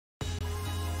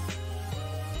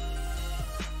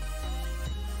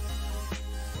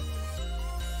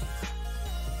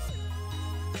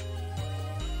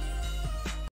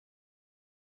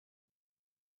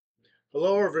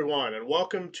Hello, everyone, and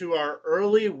welcome to our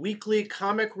early weekly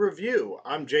comic review.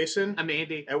 I'm Jason, I'm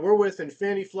Andy. and we're with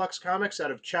Infinity Flux Comics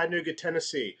out of Chattanooga,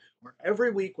 Tennessee, where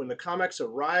every week when the comics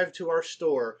arrive to our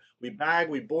store, we bag,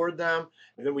 we board them,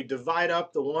 and then we divide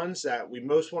up the ones that we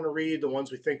most want to read, the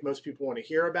ones we think most people want to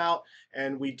hear about,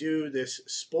 and we do this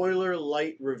spoiler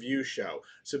light review show.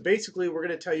 So basically, we're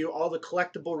going to tell you all the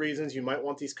collectible reasons you might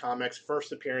want these comics,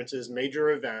 first appearances,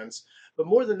 major events. But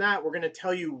more than that, we're going to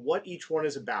tell you what each one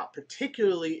is about,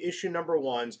 particularly issue number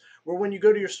ones, where when you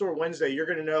go to your store Wednesday, you're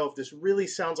going to know if this really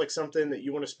sounds like something that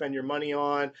you want to spend your money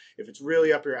on, if it's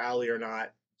really up your alley or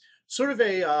not. Sort of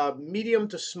a medium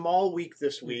to small week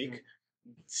this hmm week.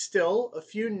 Still, a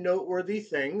few noteworthy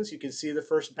things. You can see the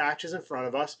first batches in front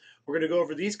of us. We're going to go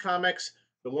over these comics,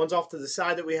 the ones off to the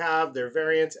side that we have, their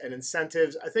variants and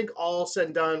incentives. I think all said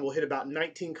and done, we'll hit about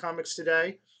 19 comics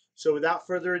today. So without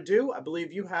further ado, I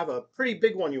believe you have a pretty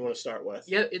big one you want to start with.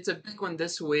 Yeah, it's a big one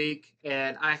this week,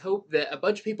 and I hope that a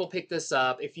bunch of people pick this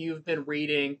up. If you've been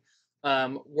reading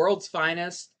World's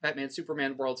Finest, Batman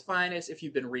Superman World's Finest, if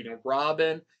you've been reading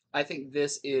Robin, I think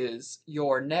this is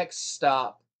your next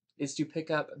stop is to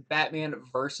pick up Batman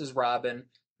versus Robin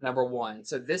 #1.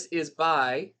 So this is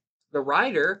by the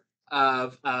writer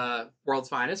of World's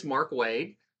Finest, Mark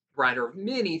Waid, writer of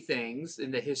many things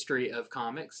in the history of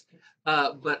comics,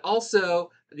 but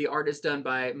also the art is done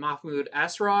by Mahmoud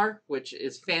Asrar, which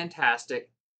is fantastic.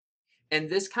 And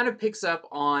this kind of picks up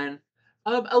on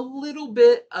a little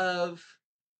bit of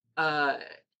uh,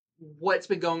 what's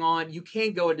been going on. You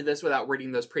can go into this without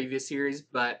reading those previous series,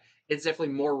 but it's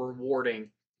definitely more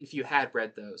rewarding if you had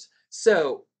read those.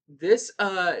 So this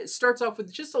starts off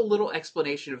with just a little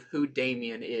explanation of who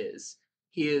Damien is.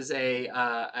 He is a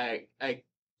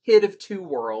kid of two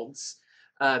worlds.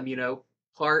 You know,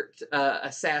 part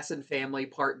assassin family,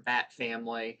 part bat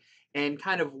family, and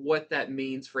kind of what that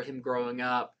means for him growing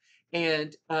up,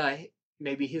 and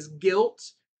maybe his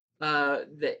guilt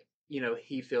that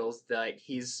he feels that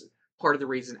he's part of the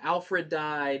reason Alfred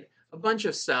died. A bunch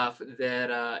of stuff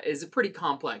that is pretty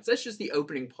complex. That's just the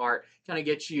opening part, kind of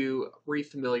gets you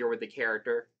re-familiar with the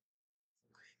character,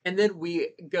 and then we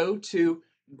go to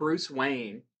Bruce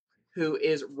Wayne, who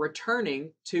is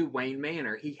returning to Wayne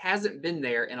Manor. He hasn't been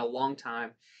there in a long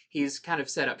time. He's kind of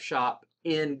set up shop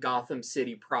in Gotham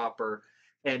City proper,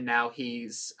 and now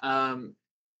he's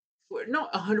we're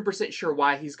not 100% sure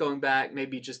why he's going back.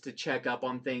 Maybe just to check up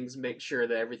on things, make sure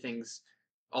that everything's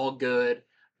all good.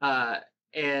 Uh,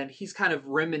 and he's kind of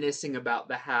reminiscing about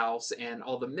the house and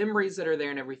all the memories that are there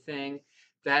and everything.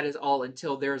 That is all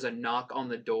until there's a knock on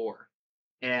the door.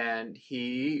 And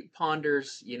he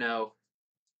ponders, no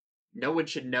one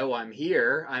should know I'm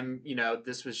here.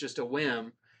 This was just a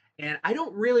whim. And I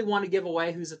don't really want to give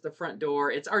away who's at the front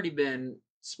door. It's already been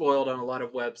spoiled on a lot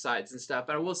of websites and stuff,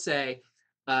 but I will say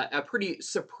a pretty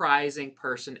surprising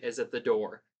person is at the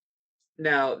door.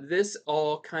 Now, this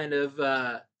all kind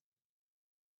of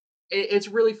it's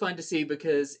really fun to see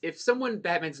because if someone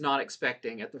Batman's not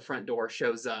expecting at the front door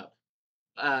shows up,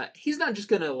 he's not just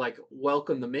gonna like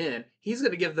welcome them in. He's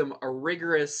gonna give them a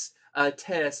rigorous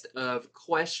test of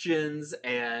questions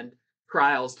and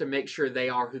trials to make sure they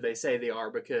are who they say they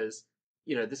are. Because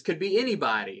this could be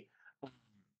anybody,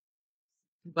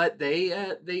 but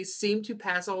they seem to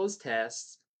pass all his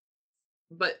tests.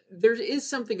 But there is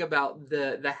something about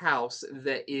the house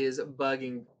that is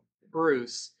bugging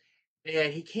Bruce,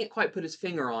 and he can't quite put his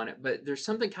finger on it. But there's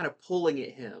something kind of pulling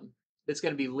at him that's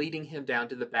going to be leading him down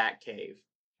to the Batcave,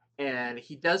 and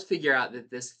he does figure out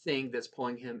that this thing that's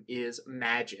pulling him is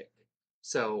magic.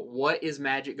 So, what is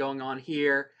magic going on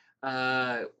here?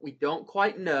 We don't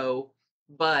quite know,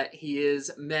 but he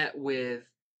is met with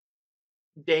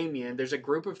Damien. There's a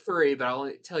group of three, but I'll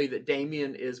only tell you that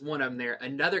Damien is one of them there.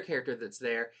 Another character that's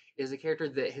there is a character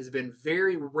that has been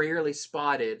very rarely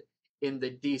spotted in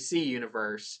the DC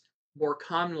universe, more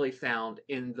commonly found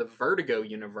in the Vertigo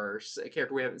universe, a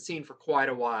character we haven't seen for quite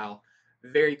a while.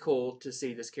 Very cool to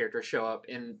see this character show up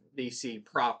in DC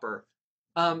proper.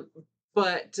 Um,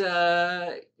 but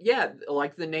yeah,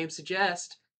 like the name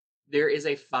suggests, there is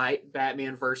a fight,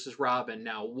 Batman versus Robin.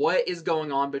 Now, what is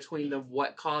going on between them?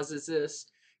 What causes this?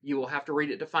 You will have to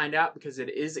read it to find out because it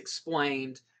is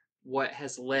explained what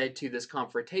has led to this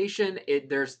confrontation.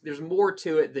 There's more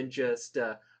to it than just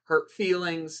hurt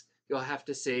feelings. You'll have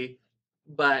to see,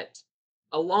 but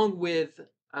along with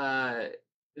uh,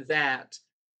 that,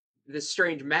 this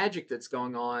strange magic that's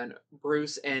going on,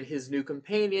 Bruce and his new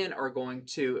companion are going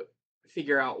to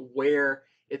figure out where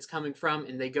it's coming from,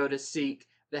 and they go to seek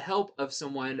the help of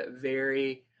someone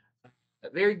very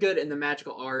good in the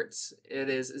magical arts. It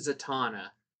is Zatanna.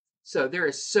 So there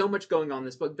is so much going on in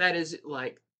this book. That is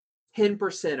like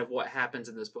 10% of what happens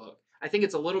in this book. I think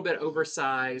it's a little bit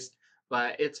oversized,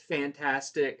 but it's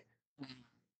fantastic.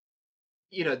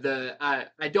 You know,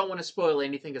 I don't want to spoil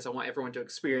anything because I want everyone to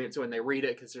experience it when they read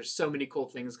it, because there's so many cool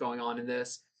things going on in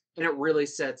this, and it really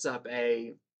sets up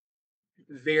a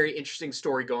very interesting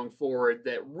story going forward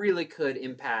that really could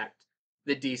impact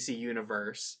the DC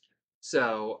universe.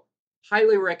 So,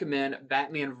 highly recommend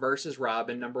Batman versus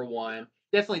Robin #1.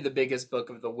 Definitely the biggest book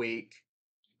of the week.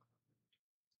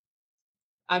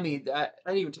 I mean, I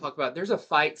didn't even talk about. There's a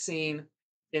fight scene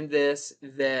in this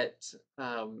that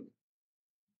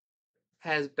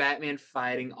has Batman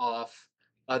fighting off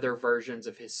other versions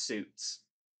of his suits.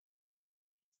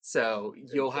 So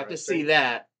you'll have to see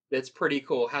that. That's pretty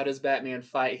cool. How does Batman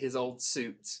fight his old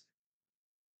suits?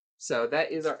 So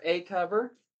that is our A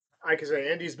cover. I can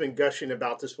say Andy's been gushing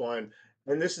about this one,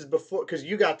 and this is before because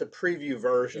you got the preview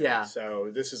version. Yeah.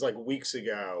 So this is like weeks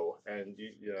ago, and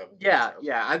Yeah, so.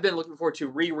 yeah. I've been looking forward to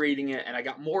rereading it, and I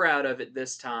got more out of it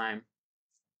this time.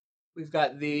 We've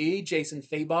got the Jason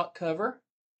Fabok cover.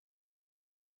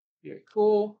 Very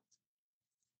cool.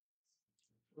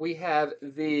 We have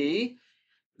the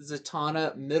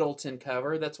Zatanna Middleton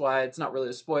cover. That's why it's not really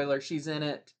a spoiler. She's in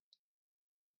it.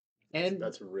 And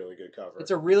That's a really good cover.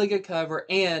 it's a really good cover.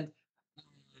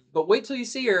 But wait till you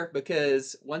see her,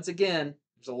 because once again,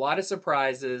 there's a lot of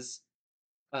surprises.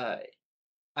 I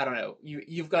don't know.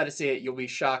 You've got to see it. You'll be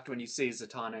shocked when you see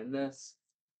Zatanna in this.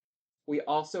 We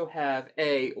also have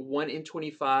a 1 in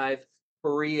 25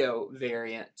 Perio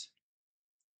variant.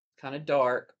 Kind of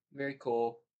dark. Very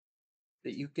cool.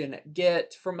 That you can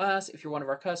get from us if you're one of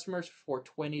our customers for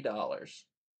 $20.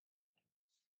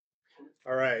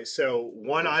 All right. So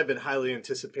one I've been highly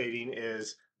anticipating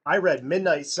is I read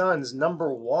Midnight Suns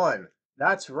 #1.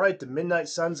 That's right. The Midnight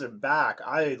Suns are back.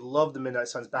 I love the Midnight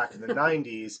Suns back in the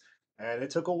 90s, and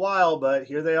it took a while, but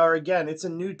here they are again. It's a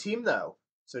new team, though.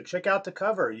 So check out the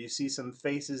cover. You see some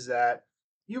faces that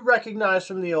you recognize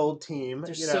from the old team.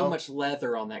 There's so much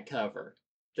leather on that cover.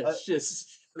 That's just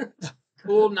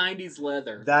cool 90s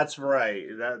leather. That's right.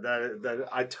 That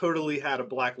I totally had a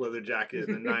black leather jacket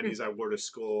in the 90s. I wore to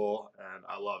school, and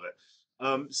I love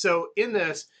it. So in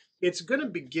this, it's going to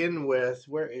begin with,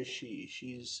 where is she?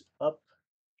 She's up.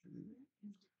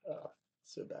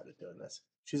 So bad at doing this.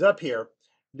 She's up here.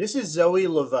 This is Zoe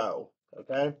Laveau.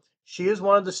 Okay, she is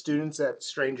one of the students at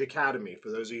Strange Academy. For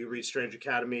those of you who read Strange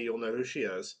Academy, you'll know who she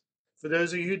is. For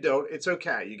those of you who don't, it's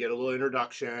okay. You get a little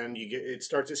introduction. It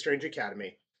starts at Strange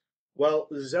Academy. Well,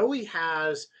 Zoe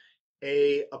has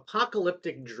a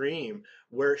apocalyptic dream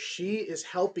where she is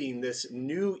helping this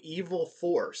new evil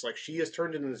force. Like, she has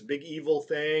turned into this big evil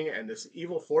thing, and this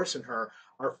evil force in her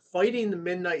are fighting the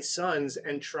Midnight Suns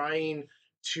and trying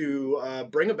to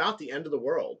bring about the end of the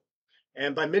world.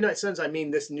 And by Midnight Suns, I mean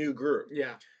this new group.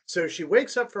 Yeah. So she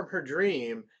wakes up from her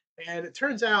dream, and it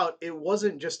turns out it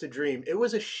wasn't just a dream, it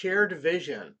was a shared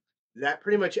vision that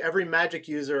pretty much every magic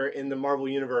user in the Marvel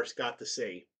Universe got to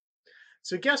see.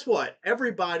 So guess what?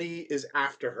 Everybody is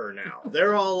after her now.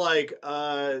 They're all like,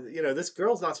 this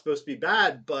girl's not supposed to be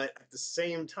bad, but at the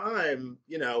same time,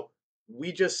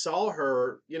 we just saw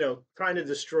her, trying to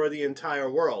destroy the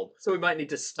entire world. So we might need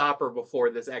to stop her before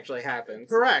this actually happens.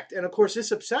 Correct. And of course,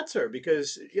 this upsets her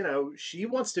because, she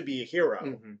wants to be a hero.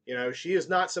 Mm-hmm. She is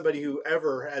not somebody who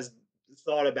ever has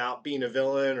thought about being a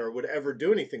villain or would ever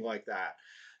do anything like that.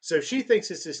 So she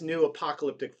thinks it's this new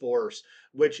apocalyptic force,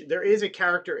 which there is a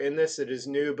character in this that is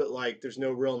new, but like there's no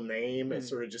real name. It's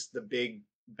sort of just the big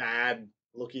bad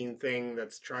looking thing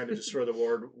that's trying to destroy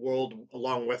the world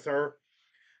along with her.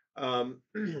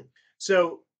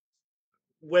 So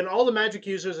when all the magic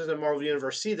users in the Marvel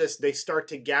Universe see this, they start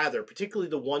to gather, particularly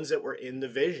the ones that were in the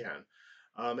vision.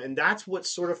 And that's what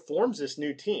sort of forms this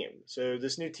new team. So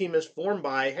this new team is formed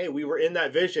by, hey, we were in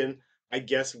that vision. I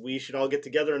guess we should all get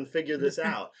together and figure this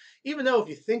out. Even though if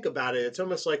you think about it, it's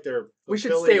almost like we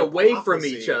should stay away from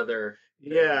each other.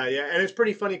 Yeah, and it's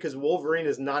pretty funny because Wolverine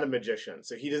is not a magician,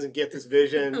 so he doesn't get this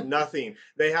vision. Nothing.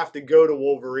 They have to go to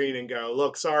Wolverine and go,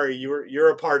 "Look, sorry, you're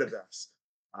a part of this."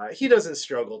 He doesn't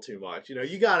struggle too much.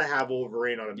 You got to have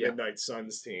Wolverine on a Midnight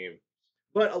Suns team,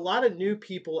 but a lot of new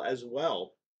people as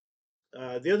well.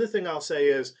 The other thing I'll say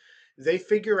is they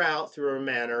figure out through a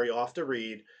manner you'll have to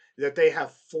read that they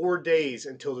have 4 days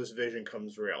until this vision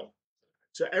comes real.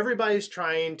 So everybody's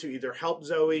trying to either help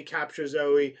Zoe, capture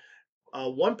Zoe.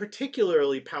 One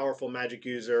particularly powerful magic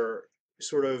user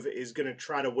sort of is going to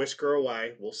try to whisk her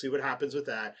away. We'll see what happens with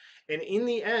that. And in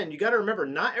the end, you got to remember,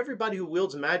 not everybody who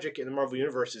wields magic in the Marvel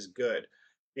Universe is good.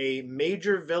 A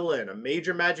major villain, a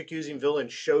major magic using villain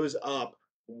shows up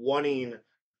wanting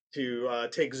to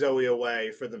take Zoe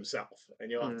away for themselves, and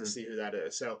you'll have to Mm. see who that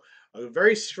is. So a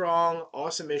very strong,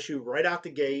 awesome issue right out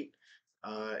the gate.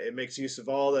 It makes use of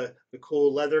all the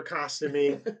cool leather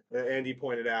costuming that Andy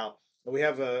pointed out. And we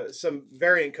have some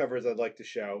variant covers I'd like to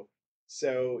show.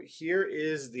 So here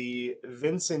is the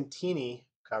Vincentini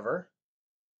cover.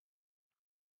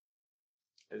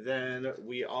 And then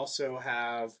we also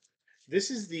have,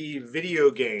 this is the video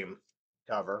game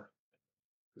cover,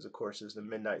 because of course is the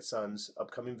Midnight Suns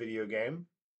upcoming video game.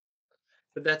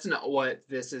 But that's not what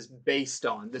this is based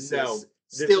on. This is No, this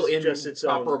still is in just the its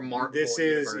proper own. Marvel This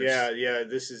is, yeah, universe. yeah.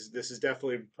 This is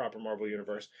definitely proper Marvel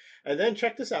universe. And then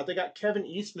check this out. They got Kevin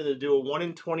Eastman to do a 1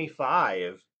 in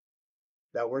 25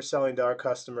 that we're selling to our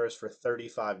customers for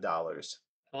 $35.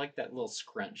 I like that little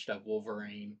scrunched up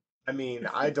Wolverine. I mean,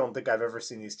 I don't think I've ever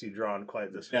seen these two drawn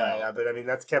quite this way. No. But I mean,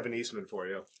 that's Kevin Eastman for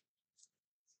you.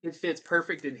 It fits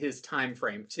perfect in his time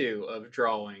frame too of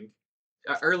drawing.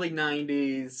 Early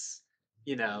 90s,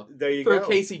 you know. There you Throw go.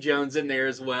 Casey Jones in there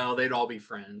as well. They'd all be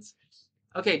friends.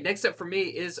 Okay, next up for me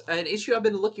is an issue I've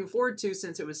been looking forward to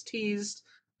since it was teased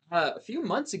a few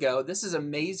months ago. This is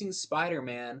Amazing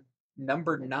Spider-Man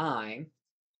 #9.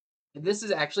 And this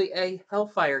is actually a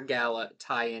Hellfire Gala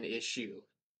tie-in issue.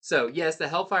 So yes, the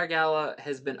Hellfire Gala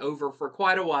has been over for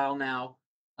quite a while now,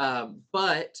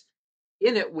 but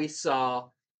in it we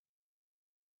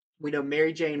know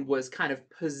Mary Jane was kind of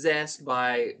possessed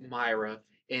by Myra,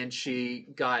 and she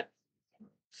got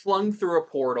flung through a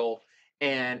portal.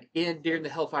 And during the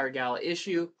Hellfire Gala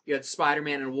issue, you had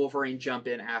Spider-Man and Wolverine jump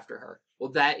in after her.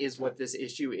 Well, that is what this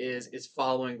issue is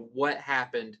following what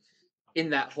happened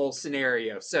in that whole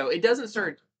scenario. So it doesn't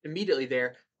start immediately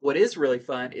there. What is really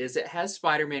fun is it has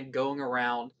Spider-Man going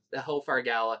around the Hellfire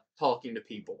Gala talking to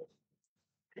people.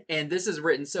 And this is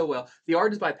written so well. The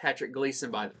art is by Patrick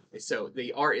Gleason, by the way, so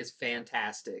the art is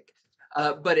fantastic.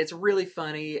 But it's really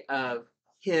funny of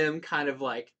him kind of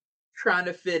like trying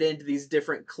to fit into these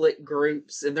different clique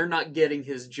groups, and they're not getting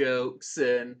his jokes.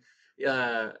 And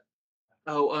uh,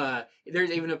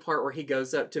 there's even a part where he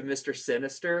goes up to Mr.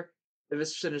 Sinister, and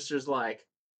Mr. Sinister's like,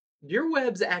 your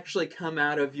webs actually come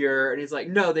out of your, and he's like,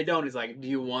 no, they don't. He's like, do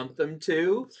you want them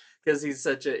to? Because he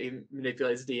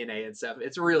manipulates DNA and stuff.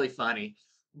 It's really funny.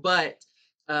 But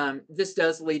this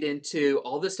does lead into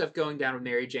all this stuff going down with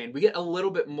Mary Jane. We get a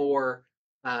little bit more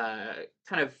kind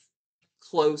of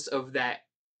close of that,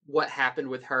 what happened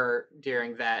with her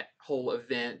during that whole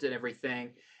event and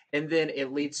everything. And then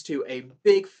it leads to a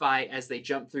big fight as they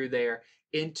jump through there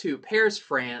into Paris,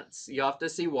 France. You'll have to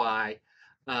see why.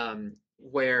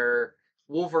 Where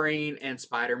Wolverine and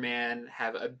Spider-Man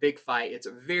have a big fight. It's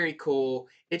very cool.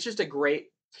 It's just a great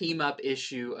team up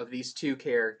issue of these two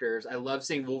characters. I love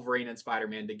seeing Wolverine and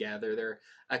Spider-Man together. They're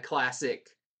a classic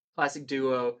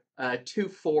duo.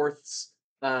 2/4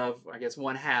 of, I guess,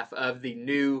 1/2 of the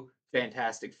new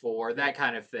Fantastic Four, that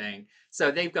kind of thing. So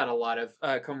they've got a lot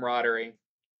of camaraderie.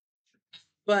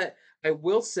 But I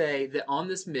will say that on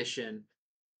this mission,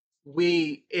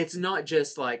 it's not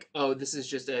just like, oh, this is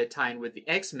just a tie-in with the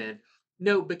X-Men.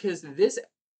 No, because this,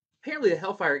 apparently the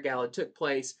Hellfire Gala took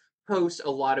place post a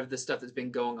lot of the stuff that's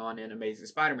been going on in Amazing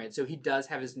Spider-Man. So he does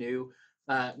have his new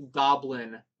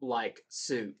goblin like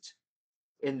suit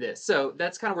in this. So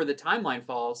that's kind of where the timeline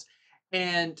falls.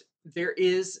 And there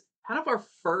is kind of our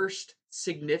first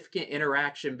significant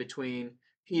interaction between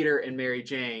Peter and Mary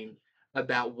Jane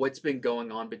about what's been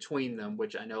going on between them,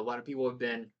 which I know a lot of people have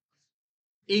been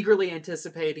eagerly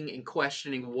anticipating and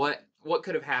questioning what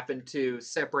could have happened to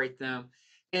separate them.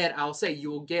 And I'll say you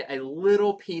will get a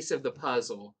little piece of the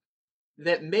puzzle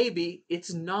that maybe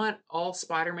it's not all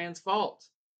Spider-Man's fault.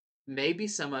 Maybe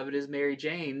some of it is Mary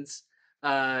Jane's.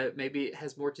 Maybe it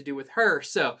has more to do with her.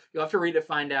 So you'll have to read to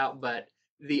find out. But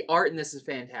the art in this is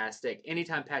fantastic.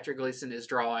 Anytime Patrick Gleason is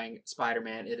drawing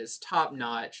Spider-Man, it is top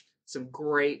notch. Some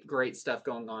great stuff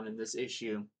going on in this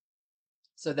issue.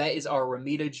 So that is our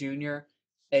Ramita Jr.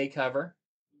 A cover.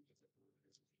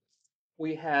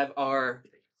 We have our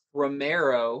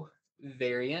Romero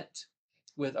variant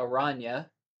with Aranya.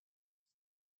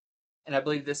 And I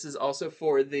believe this is also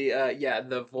for the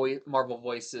Marvel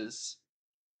Voices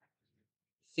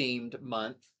themed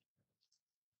month.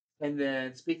 And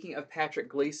then speaking of Patrick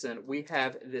Gleason, we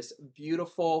have this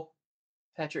beautiful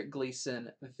Patrick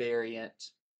Gleason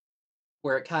variant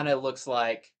where it kind of looks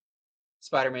like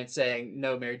Spider-Man saying,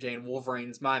 "No, Mary Jane,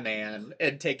 Wolverine's my man,"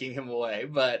 and taking him away.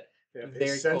 But Yeah, his very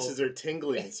cool. senses are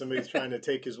tingling. Somebody's trying to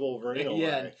take his Wolverine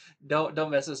Yeah, away.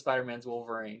 don't mess with Spider-Man's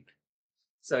Wolverine.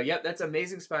 So yep, that's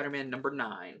Amazing Spider-Man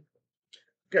 #9.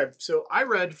 Okay, so I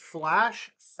read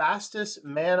Flash Fastest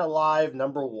Man Alive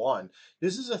 #1.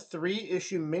 This is a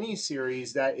 3-issue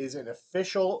miniseries that is an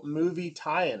official movie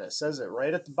tie-in. It says it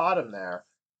right at the bottom there.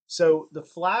 So the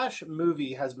Flash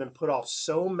movie has been put off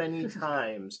so many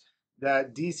times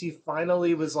that DC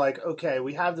finally was like, okay,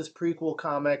 we have this prequel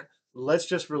comic. Let's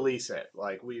just release it.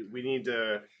 Like we need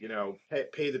to,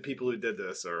 pay the people who did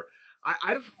this. Or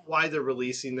I don't know why they're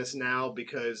releasing this now,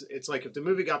 because it's like, if the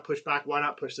movie got pushed back, why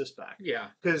not push this back? Yeah.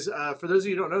 Because for those of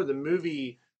you who don't know, the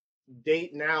movie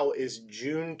date now is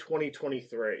June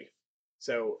 2023.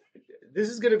 So this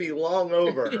is going to be long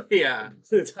over Yeah.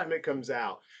 the time it comes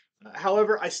out.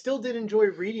 However, I still did enjoy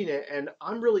reading it, and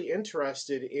I'm really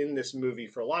interested in this movie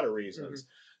for a lot of Hmm. reasons.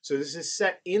 So this is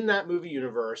set in that movie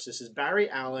universe. This is Barry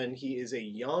Allen. He is a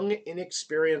young,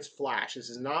 inexperienced Flash. This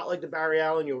is not like the Barry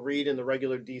Allen you'll read in the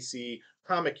regular DC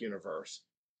comic universe.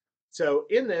 So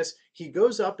in this, he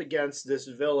goes up against this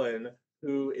villain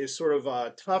who is sort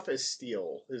of tough as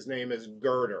steel. His name is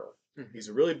Girder. Hmm. He's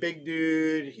a really big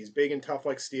dude. He's big and tough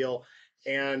like steel.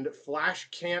 And Flash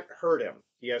can't hurt him.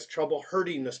 He has trouble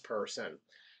hurting this person.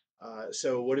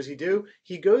 So what does he do?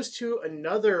 He goes to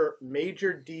another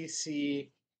major DC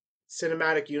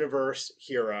cinematic universe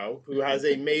hero who has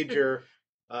a major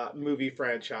movie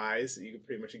franchise. You can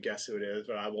pretty much guess who it is,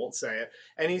 but I won't say it.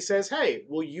 And he says, "Hey,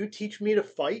 will you teach me to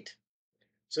fight?"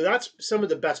 So that's some of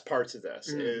the best parts of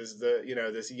this, Mm. is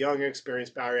this young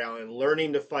experienced Barry Allen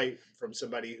learning to fight from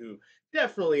somebody who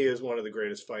definitely is one of the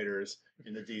greatest fighters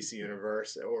in the DC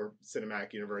universe or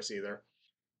cinematic universe either.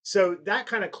 So that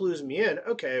kind of clues me in.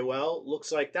 Okay, well,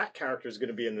 looks like that character is going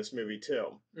to be in this movie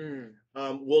too. Mm.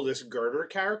 Will this Girder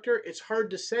character? It's hard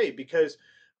to say, because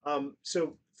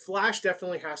so Flash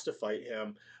definitely has to fight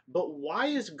him. But why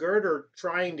is Girder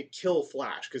trying to kill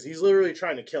Flash? Because he's literally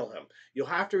trying to kill him. You'll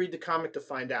have to read the comic to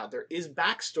find out. There is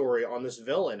backstory on this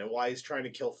villain and why he's trying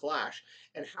to kill Flash.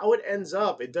 And how it ends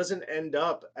up, it doesn't end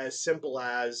up as simple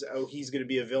as, oh, he's going to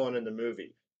be a villain in the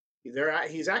movie.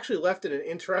 He's actually left in an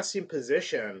interesting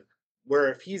position where,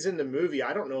 if he's in the movie,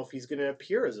 I don't know if he's going to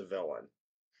appear as a villain.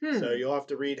 So Hmm. you'll have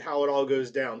to read how it all goes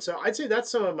down. So I'd say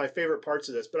that's some of my favorite parts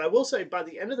of this. But I will say, by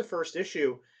the end of the first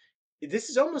issue,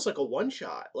 this is almost like a one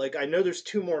shot. Like, I know there's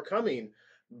two more coming,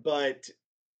 but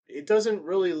it doesn't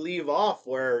really leave off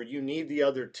where you need the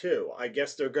other two. I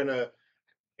guess they're gonna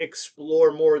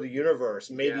explore more of the universe.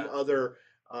 Maybe Yeah. other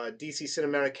DC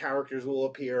cinematic characters will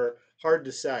appear. Hard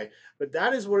to say. But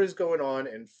that is what is going on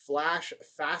in Flash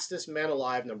Fastest Man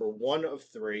Alive #1 of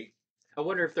 3. I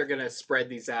wonder if they're gonna spread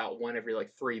these out one every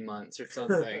like 3 months or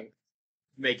something.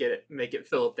 Make it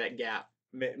fill up that gap.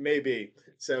 Maybe.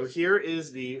 So here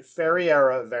is the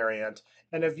Ferriera variant.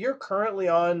 And if you're currently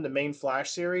on the main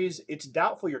Flash series, it's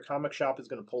doubtful your comic shop is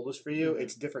going to pull this for you. Hmm.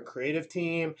 It's a different creative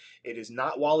team. It is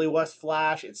not Wally West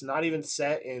Flash. It's not even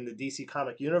set in the DC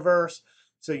comic universe.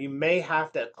 So you may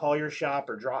have to call your shop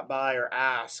or drop by or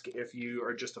ask if you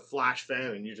are just a Flash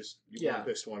fan and you want Yeah.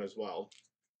 this one as well.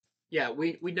 Yeah,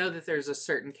 we know that there's a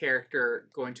certain character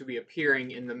going to be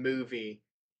appearing in the movie,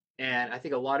 and I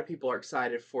think a lot of people are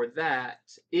excited for that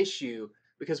issue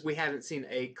because we haven't seen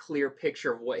a clear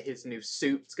picture of what his new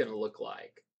suit's going to look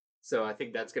like. So I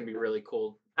think that's going to be really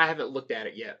cool. I haven't looked at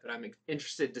it yet, but I'm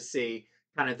interested to see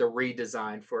kind of the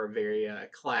redesign for a very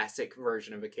classic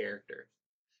version of a character.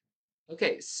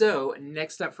 Okay, so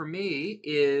next up for me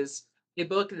is a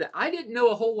book that I didn't know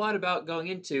a whole lot about going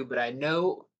into, but I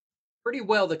know pretty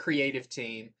well the creative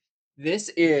team. This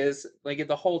is, like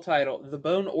the whole title, The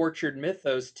Bone Orchard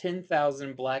Mythos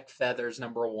 10,000 Black Feathers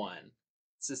 #1.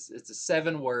 It's a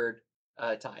 7 word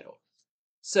title.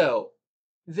 So,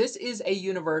 this is a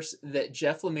universe that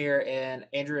Jeff Lemire and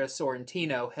Andrea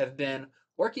Sorrentino have been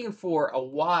working for a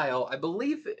while. I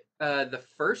believe the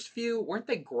first few, weren't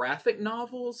they graphic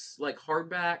novels, like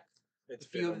hardback? A It's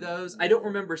few of been those. I don't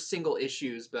remember single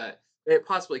issues, but it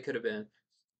possibly could have been.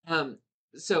 Um,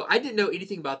 so I didn't know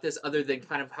anything about this other than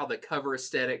kind of how the cover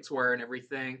aesthetics were and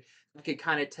everything. I could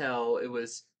kind of tell it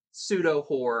was pseudo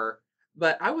horror,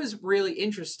 but I was really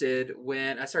interested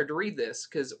when I started to read this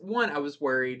because one, I was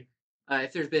worried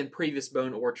if there's been previous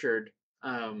Bone Orchard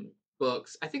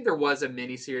books. I think there was a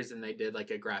miniseries and they did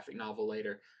like a graphic novel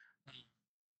later.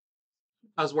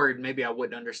 I was worried maybe I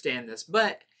wouldn't understand this,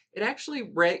 but it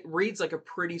actually reads like a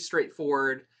pretty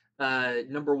straightforward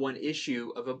 #1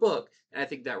 issue of a book, and I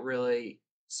think that really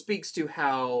speaks to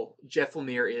how Jeff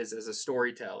Lemire is as a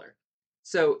storyteller.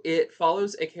 So it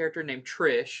follows a character named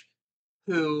Trish,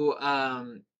 who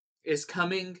is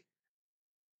coming.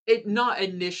 It not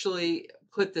initially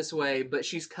put this way, but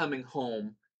she's coming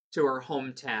home to her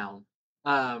hometown.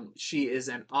 She is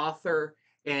an author,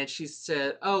 and she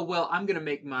said, "Oh well, I'm gonna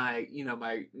make my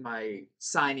my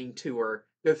signing tour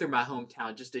go through my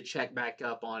hometown just to check back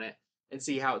up on it and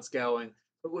see how it's going.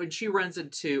 But when she runs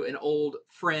into an old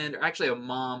friend, or actually a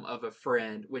mom of a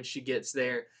friend, when she gets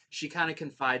there, she kind of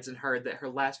confides in her that her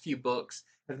last few books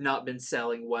have not been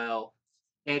selling well.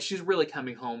 And she's really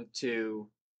coming home to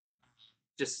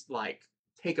just like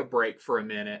take a break for a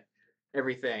minute,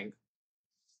 everything.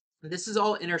 This is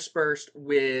all interspersed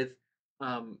with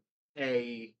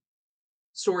a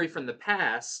story from the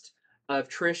past of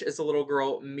Trish as a little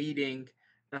girl meeting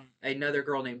another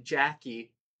girl named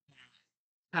Jackie,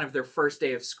 kind of their first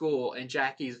day of school, and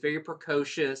Jackie is very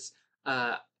precocious.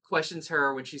 Questions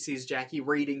her when she sees Jackie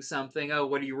reading something. Oh,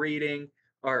 what are you reading?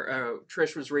 Or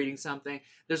Trish was reading something.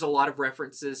 There's a lot of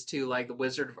references to like the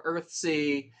Wizard of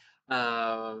Earthsea,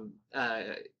 um, uh,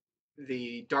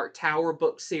 the Dark Tower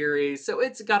book series. So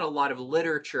it's got a lot of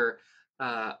literature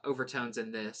overtones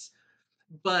in this,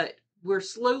 but we're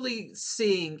slowly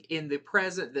seeing in the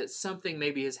present that something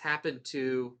maybe has happened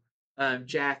to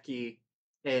Jackie,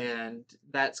 and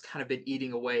that's kind of been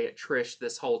eating away at Trish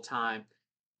this whole time.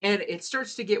 And it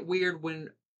starts to get weird when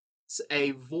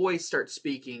a voice starts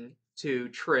speaking to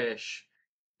Trish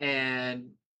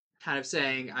and kind of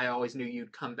saying, I always knew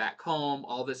you'd come back home,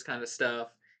 all this kind of stuff.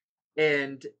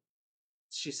 And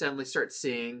she suddenly starts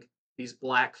seeing these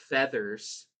black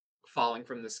feathers falling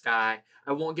from the sky.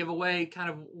 I won't give away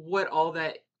kind of what all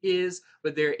that is,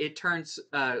 but there it turns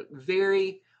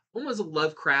very almost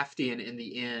Lovecraftian in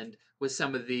the end with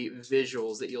some of the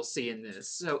visuals that you'll see in this.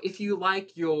 So if you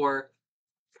like your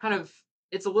kind of,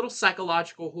 it's a little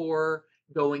psychological horror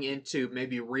going into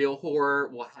maybe real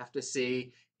horror, we'll have to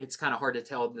see. It's kind of hard to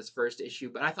tell in this first issue,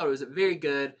 but I thought it was very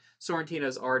good.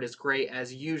 Sorrentino's art is great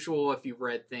as usual. If you've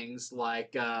read things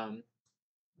like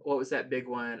what was that big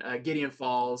one? Gideon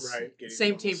Falls. Right, Gideon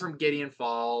Same team Falls. from Gideon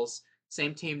Falls.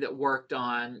 Same team that worked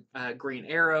on Green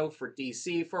Arrow for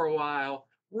DC for a while.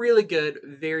 Really good,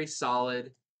 very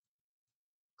solid,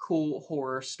 cool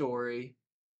horror story.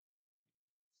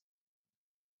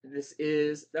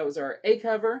 That was our A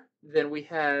cover. Then we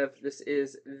have, this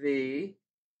is the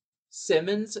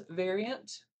Simmons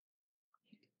variant.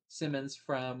 Simmons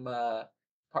from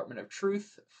Department of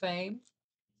Truth fame.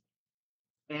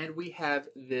 And we have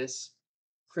this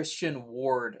Christian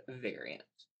Ward variant.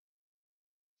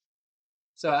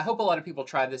 So I hope a lot of people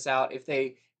try this out. If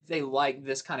they like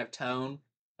this kind of tone,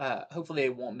 hopefully they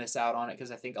won't miss out on it,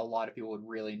 because I think a lot of people would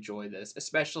really enjoy this,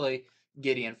 especially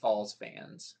Gideon Falls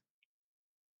fans.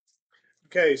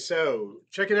 Okay, so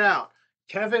check it out.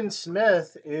 Kevin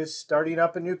Smith is starting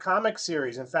up a new comic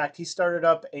series. In fact, he started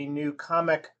up a new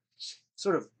comic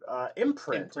sort of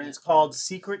imprint. It's called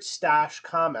Secret Stash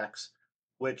Comics,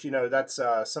 which, that's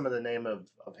some of the name of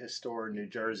his store in New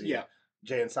Jersey. Yeah.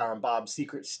 Jay and Silent Bob's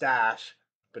Secret Stash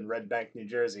up in Red Bank, New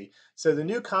Jersey. So the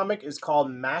new comic is called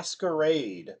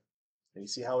Maskerade. And you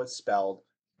see how it's spelled.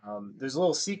 There's a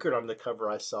little secret on the cover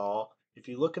I saw. If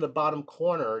you look at the bottom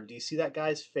corner, do you see that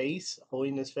guy's face,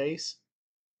 holding his face?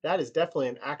 That is definitely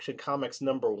an Action Comics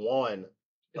 #1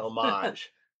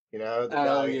 homage. The Oh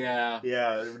guy, yeah.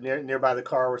 yeah, nearby the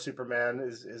car where Superman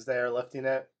is there lifting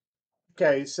it.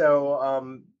 Okay,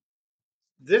 so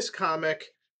this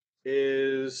comic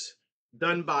is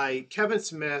done by Kevin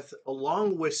Smith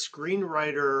along with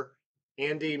screenwriter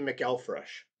Andy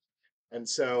McElfresh. And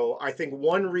so I think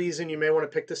one reason you may want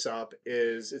to pick this up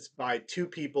is it's by two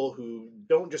people who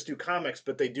don't just do comics,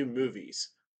 but they do movies.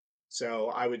 So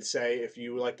I would say if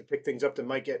you like to pick things up that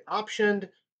might get optioned,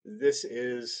 this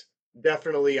is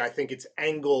definitely, I think it's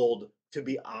angled to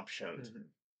be optioned.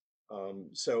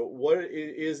 So what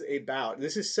it is about,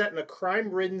 this is set in a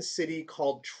crime-ridden city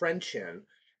called Trenchin,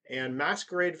 and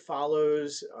Maskerade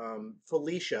follows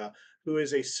Felicia, who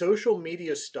is a social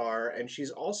media star, and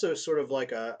she's also sort of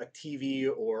like a TV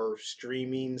or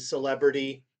streaming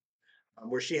celebrity,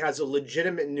 where she has a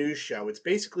legitimate news show. It's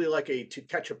basically like a To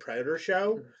Catch a Predator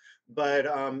show, but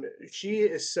she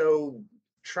is so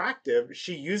attractive,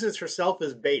 she uses herself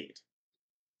as bait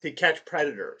to catch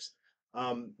predators.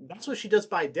 That's what she does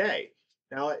by day.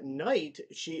 Now, at night,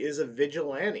 she is a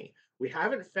vigilante. We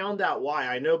haven't found out why.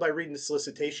 I know by reading the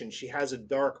solicitation, she has a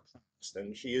dark past,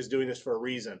 and she is doing this for a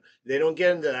reason. They don't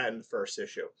get into that in the first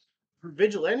issue. Her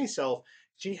vigilante self,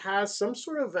 she has some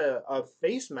sort of a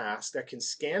face mask that can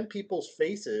scan people's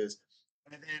faces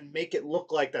and then make it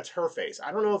look like that's her face.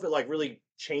 I don't know if it like really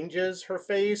changes her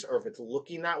face or if it's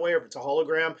looking that way or if it's a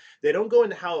hologram. They don't go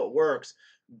into how it works,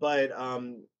 but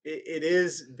it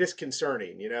is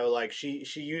disconcerting. Like she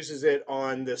uses it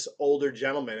on this older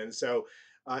gentleman, and so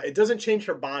it doesn't change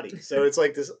her body. So it's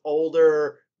like this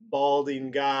older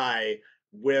balding guy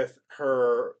with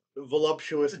her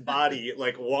voluptuous body,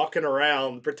 like walking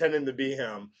around pretending to be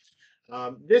him.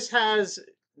 This has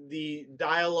the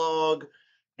dialogue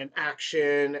and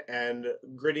action and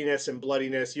grittiness and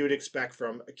bloodiness you would expect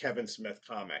from a Kevin Smith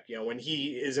comic. You know, when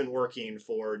he isn't working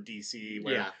for DC,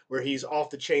 Yeah. where he's off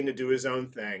the chain to do his own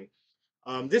thing.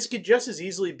 This could just as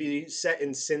easily be set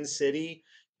in Sin City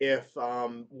if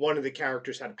one of the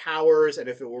characters had powers and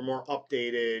if it were more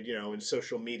updated, you know, in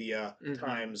social media Hmm.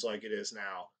 times like it is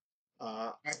now.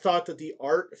 I thought that the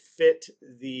art fit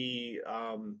the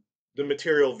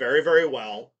material very, very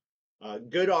well.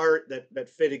 Good art that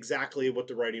fit exactly what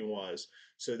the writing was.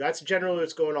 So that's generally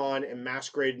what's going on in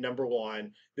Maskerade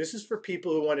 #1. This is for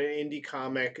people who want an indie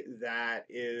comic that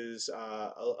is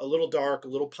a little dark, a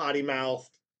little potty mouthed,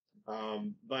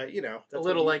 but you know, A that's what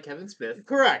little you like Kevin Smith.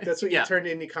 correct. That's what you Yeah. turn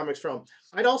indie comics from.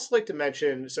 I'd also like to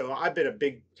mention, so I've been a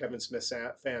big Kevin Smith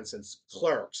fan since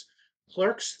Clerks.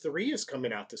 Clerks 3 is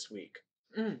coming out this week.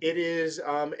 Mm. It is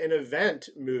an event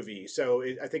movie. So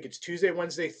I think it's Tuesday,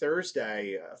 Wednesday,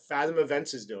 Thursday. Fathom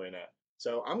Events is doing it.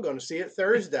 So I'm going to see it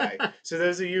Thursday. So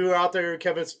those of you out there,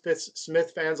 Kevin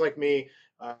Smith fans like me,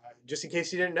 uh, just in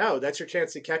case you didn't know, that's your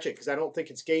chance to catch it because I don't think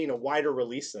it's getting a wider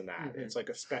release than that. Hmm. It's like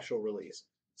a special release.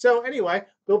 So anyway,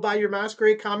 go buy your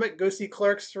Masquerade comic. Go see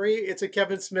Clerks 3. It's a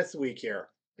Kevin Smith week here.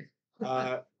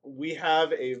 We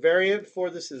have a variant for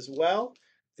this as well.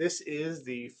 This is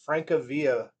the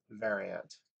Francavilla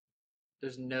variant.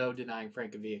 There's no denying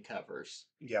Francavilla covers.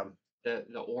 Yeah.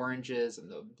 The oranges and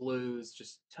the blues,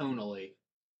 just tonally.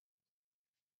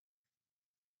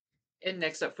 And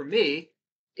next up for me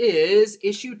is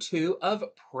issue 2 of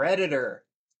Predator.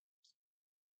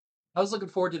 I was looking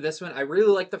forward to this one. I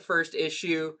really liked the first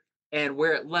issue, and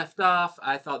where it left off,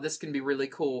 I thought this can be really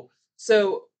cool.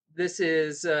 So this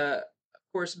is, of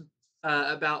course,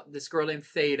 about this girl named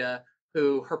Theta,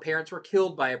 who her parents were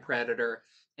killed by a predator,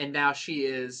 and now she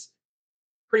is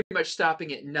pretty much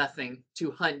stopping at nothing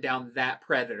to hunt down that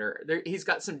predator. He's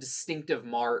got some distinctive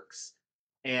marks,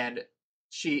 and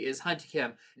she is hunting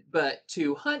him. But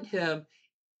to hunt him,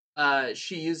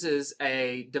 she uses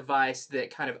a device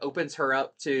that kind of opens her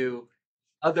up to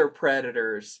other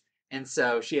predators, and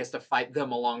so she has to fight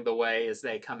them along the way as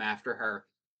they come after her.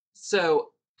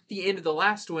 So at the end of the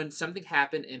last one, something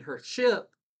happened in her ship.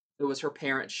 It was her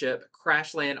parent ship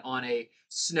crash land on a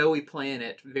snowy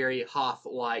planet, very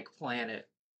Hoth-like planet,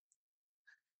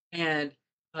 and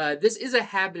this is a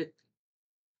habitated,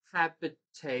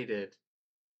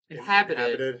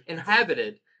 inhabited,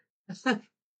 Inhabited. inhabited,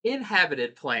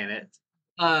 inhabited planet.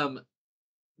 Um,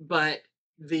 but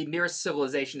the nearest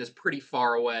civilization is pretty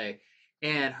far away,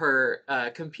 and her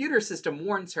computer system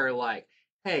warns her like,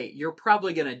 "Hey, you're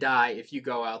probably gonna die if you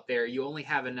go out there. You only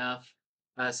have enough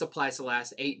supplies to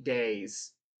last 8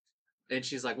 days." And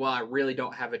she's like, "Well, I really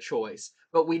don't have a choice."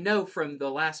 But we know from the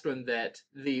last one that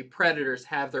the predators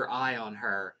have their eye on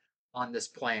her on this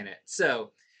planet.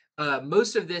 So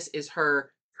most of this is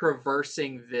her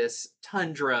traversing this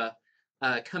tundra,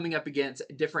 coming up against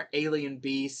different alien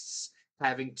beasts,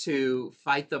 having to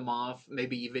fight them off,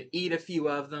 maybe even eat a few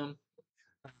of them,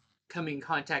 coming in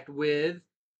contact with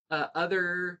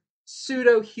other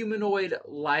pseudo humanoid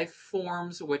life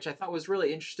forms, which I thought was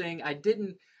really interesting. I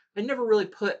never really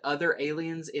put other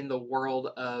aliens in the world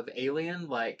of Alien,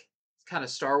 like kind of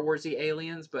Star Warsy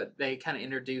aliens, but they kind of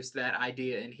introduced that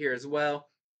idea in here as well.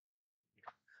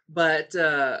 But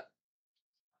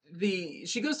the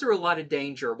she goes through a lot of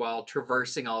danger while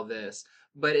traversing all this,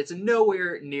 but it's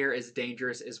nowhere near as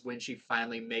dangerous as when she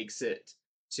finally makes it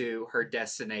to her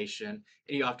destination.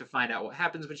 And you have to find out what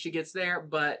happens when she gets there,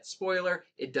 but spoiler,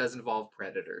 it does involve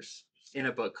predators in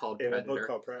a book called In a book Predator.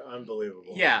 called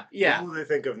Unbelievable. Yeah, What yeah. will they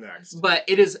think of next? But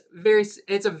it's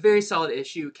a very solid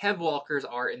issue. Kev Walker's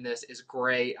art in this is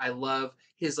great. I love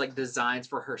his like designs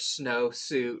for her snow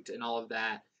suit and all of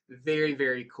that. Very,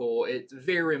 very cool. It's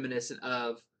very reminiscent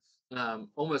of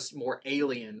almost more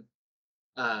alien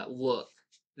look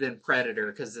than Predator,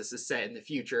 because this is set in the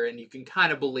future, and you can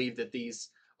kind of believe that these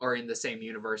are in the same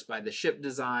universe by the ship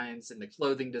designs and the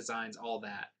clothing designs, all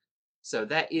that. So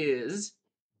that is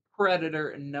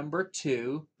Predator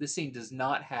 #2. This scene does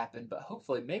not happen, but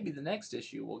hopefully, maybe the next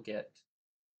issue will get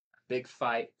a big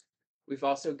fight. We've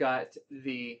also got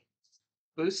the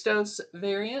Bustos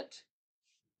variant.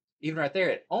 Even right there,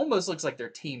 it almost looks like they're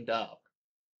teamed up.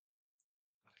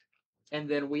 And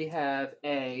then we have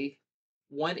a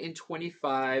 1 in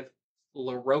 25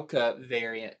 La Roca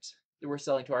variant that we're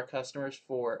selling to our customers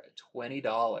for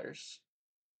 $20.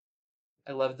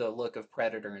 I love the look of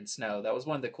Predator in snow. That was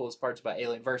one of the coolest parts about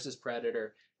Alien versus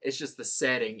Predator. It's just the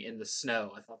setting in the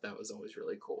snow. I thought that was always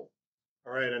really cool.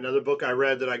 All right, another book I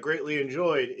read that I greatly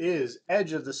enjoyed is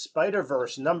Edge of the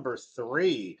Spider-Verse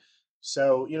 #3.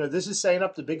 So, this is setting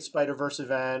up the big Spider-Verse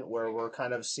event where we're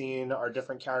kind of seeing our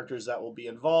different characters that will be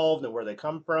involved and where they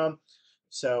come from.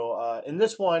 So, in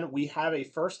this one, we have a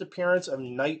first appearance of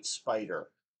Night Spider.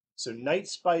 So, Night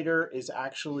Spider is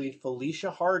actually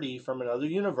Felicia Hardy from another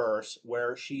universe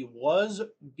where she was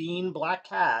being Black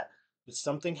Cat, but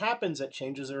something happens that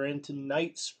changes her into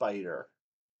Night Spider.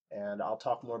 And I'll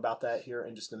talk more about that here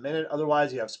in just a minute.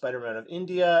 Otherwise, you have Spider-Man of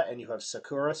India and you have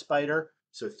Sakura Spider.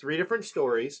 So, three different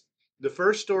stories. The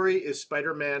first story is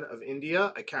Spider-Man of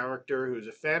India, a character who's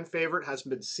a fan favorite,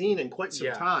 hasn't been seen in quite some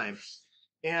Yeah. time.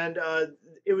 And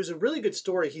it was a really good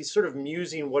story. He's sort of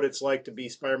musing what it's like to be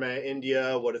Spider-Man in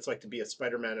India, what it's like to be a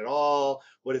Spider-Man at all,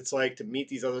 what it's like to meet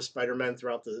these other Spider-Men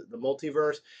throughout the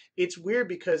multiverse. It's weird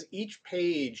because each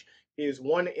page is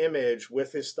one image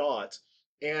with his thoughts,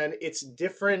 and it's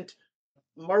different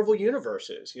Marvel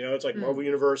universes. It's like Hmm. Marvel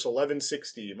Universe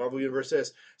 1160, Marvel Universe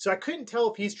this. So I couldn't tell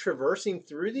if he's traversing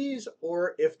through these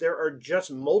or if there are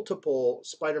just multiple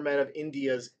Spider-Man of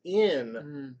Indias in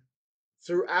Hmm.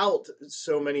 throughout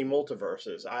so many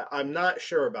multiverses. I'm not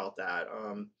sure about that.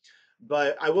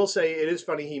 But I will say it is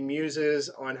funny. He muses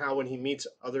on how when he meets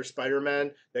other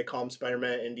Spider-Men, they call him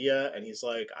Spider-Man India, and he's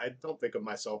like, I don't think of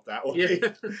myself that Yeah. way.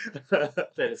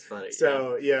 That is funny. Yeah.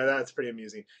 So yeah, that's pretty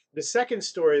amusing. The second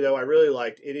story, though, I really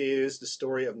liked. It is the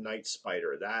story of Night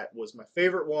Spider. That was my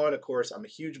favorite one. Of course, I'm a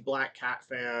huge Black Cat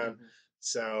fan, Hmm.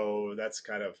 so that's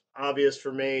kind of obvious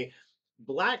for me.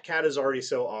 Black Cat is already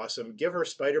so awesome. Give her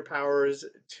spider powers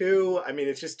too. I mean,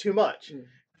 it's just too much.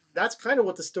 That's kind of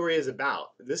what the story is about.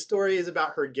 This story is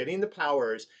about her getting the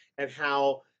powers and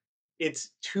how it's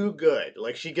too good.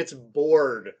 Like she gets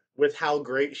bored with how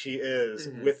great she is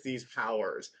Hmm. with these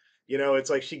powers. It's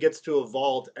like she gets to a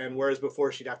vault, and whereas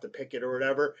before she'd have to pick it or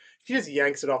whatever, she just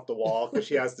yanks it off the wall because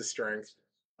she has the strength.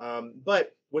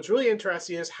 But what's really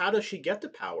interesting is how does she get the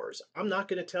powers? I'm not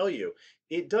going to tell you.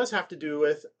 It does have to do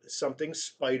with something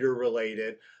spider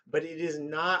related, but it is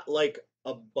not like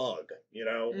a bug.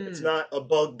 It's Mm. not a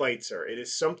bug bites her. It is And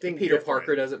something Peter different.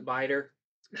 Parker doesn't bite her.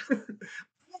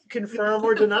 Confirm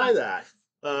or deny that.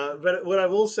 But what I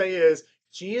will say is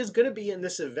she is going to be in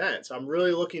this event, so I'm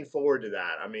really looking forward to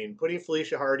that. I mean, putting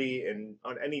Felicia Hardy in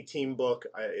on any team book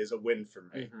is a win for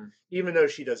me, Hmm. even though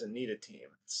she doesn't need a team.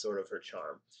 It's sort of her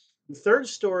charm. The third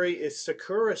story is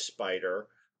Sakura Spider,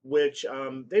 which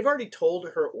they've already told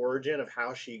her origin of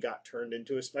how she got turned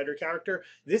into a spider character.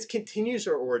 This continues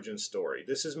her origin story.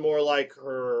 This is more like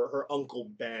her Uncle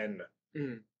Ben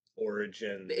Mm.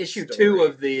 origin The issue two story.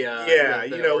 of the Yeah,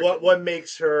 what origin. what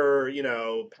makes her,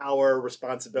 power,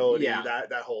 responsibility, Yeah.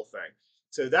 that whole thing.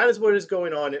 So that is what is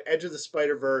going on in Edge of the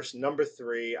Spider-Verse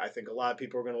 #3. I think a lot of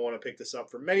people are going to want to pick this up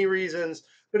for many reasons,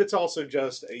 but it's also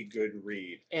just a good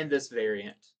read. And this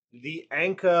variant. The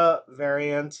Anka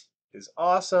variant is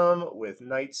awesome with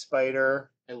Night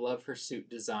Spider. I love her suit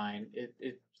design.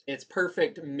 It's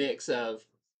perfect mix of,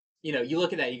 you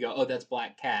look at that, you go, oh, that's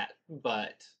Black Cat,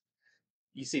 but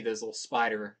you see those little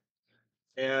spider.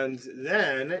 And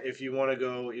then, if you want to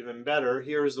go even better,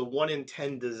 here's the 1 in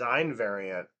 10 design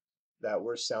variant that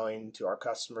we're selling to our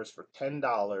customers for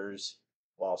 $10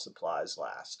 while supplies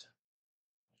last.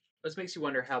 This makes you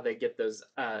wonder how they get those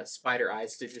spider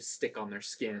eyes to just stick on their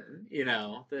skin.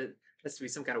 That has to be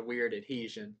some kind of weird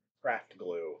adhesion. Craft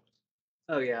glue.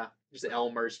 Oh yeah, just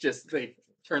Elmer's. Just they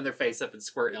turn their face up and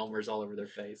squirt Elmer's all over their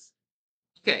face.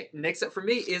 Okay, next up for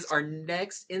me is our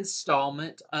next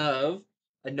installment of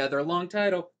another long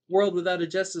title: World Without a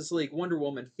Justice League, Wonder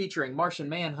Woman featuring Martian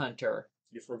Manhunter.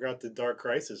 You forgot the Dark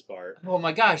Crisis part. Oh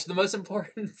my gosh, the most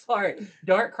important part: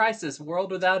 Dark Crisis,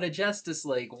 World Without a Justice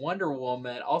League, Wonder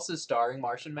Woman, also starring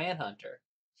Martian Manhunter.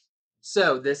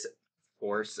 So this, of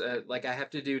course, like I have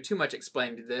to do too much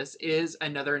explaining to this, is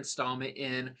another installment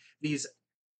in these.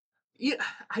 Yeah,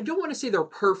 I don't want to say they're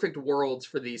perfect worlds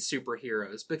for these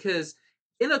superheroes because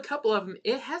in a couple of them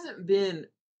it hasn't been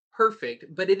perfect,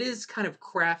 but it is kind of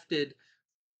crafted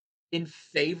in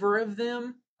favor of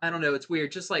them. I don't know, it's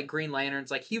weird. Just like Green Lantern's,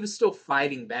 like he was still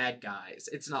fighting bad guys.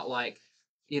 It's not like,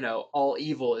 all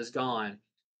evil is gone.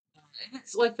 And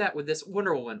it's like that with this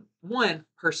Wonder Woman. One,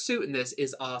 her suit in this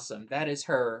is awesome. That is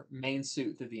her main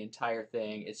suit through the entire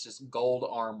thing. It's just gold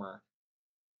armor.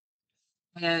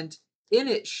 And in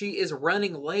it, she is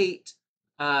running late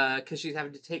because she's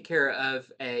having to take care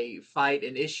of a fight,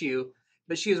 an issue.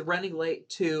 But she is running late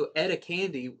to Etta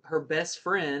Candy, her best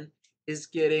friend, is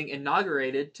getting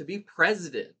inaugurated to be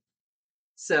president.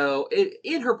 So,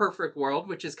 in her perfect world,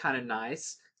 which is kind of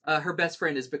nice, her best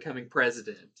friend is becoming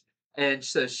president. And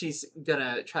so she's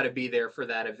gonna try to be there for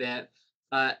that event.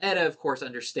 Etta, of course,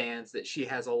 understands that she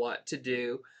has a lot to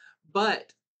do,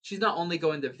 but she's not only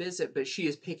going to visit, but she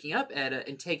is picking up Etta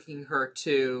and taking her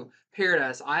to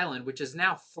Paradise Island, which is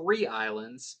now 3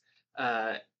 islands.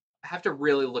 I have to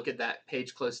really look at that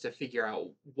page close to figure out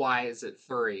why is it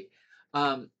 3.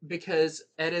 Because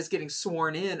Etta is getting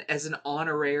sworn in as an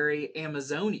honorary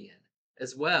Amazonian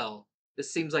as well.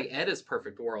 This seems like Etta's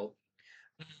perfect world.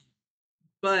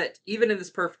 But even in this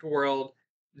perfect world,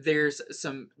 there's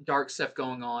some dark stuff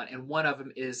going on, and one of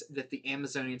them is that the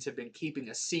Amazonians have been keeping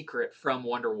a secret from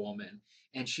Wonder Woman,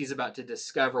 and she's about to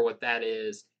discover what that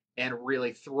is and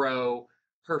really throw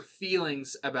her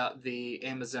feelings about the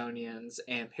Amazonians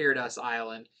and Paradise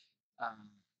Island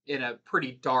in a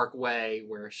pretty dark way,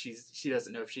 where she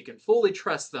doesn't know if she can fully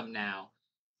trust them now.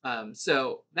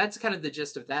 So that's kind of the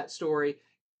gist of that story.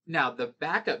 Now the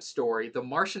backup story, the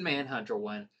Martian Manhunter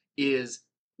one, is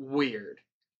weird.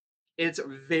 It's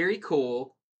very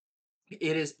cool.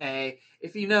 It is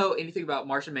if you know anything about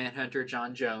Martian Manhunter,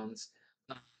 John Jones,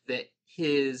 that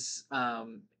his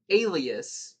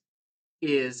alias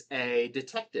is a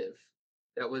detective.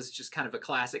 That was just kind of a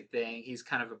classic thing. He's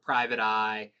kind of a private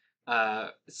eye.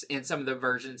 In some of the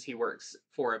versions, he works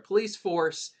for a police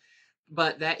force.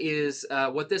 But that is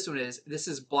what this one is. This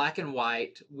is black and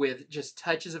white with just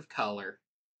touches of color.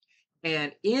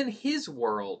 And in his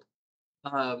world,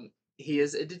 he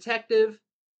is a detective,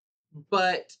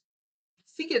 but I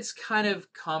think it's kind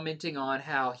of commenting on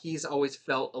how he's always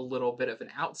felt a little bit of an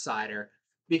outsider,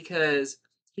 because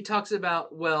he talks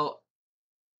about, well,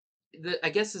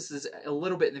 I guess this is a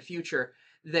little bit in the future,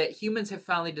 that humans have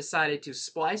finally decided to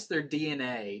splice their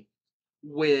DNA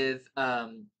with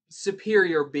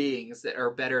superior beings that are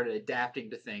better at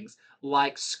adapting to things,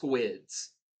 like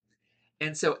squids.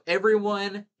 And so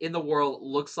everyone in the world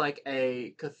looks like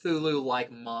a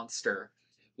Cthulhu-like monster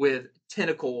with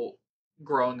tentacle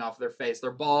growing off their face. They're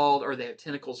bald, or they have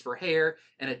tentacles for hair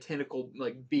and a tentacle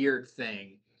like beard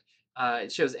thing.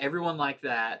 It shows everyone like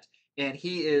that, and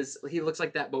he looks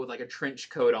like that, but with like a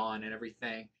trench coat on and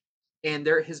everything. And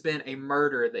there has been a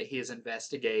murder that he is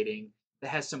investigating that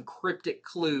has some cryptic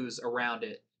clues around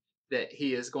it that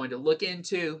he is going to look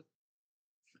into.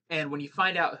 And when you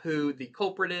find out who the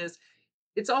culprit is,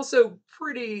 it's also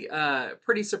pretty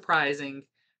surprising,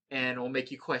 and will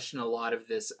make you question a lot of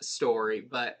this story.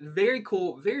 But very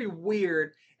cool, very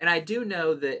weird. And I do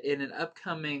know that in an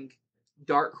upcoming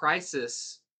Dark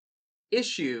Crisis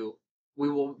issue, we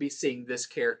will be seeing this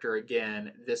character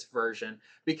again, this version,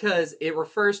 because it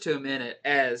refers to him in it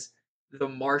as the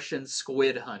Martian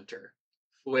Squid Hunter.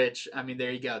 Which, I mean,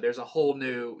 there you go. There's a whole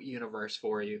new universe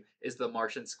for you, is the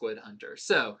Martian Squid Hunter.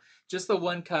 So, just the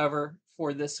one cover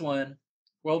for this one,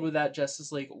 World Without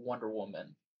Justice League, Wonder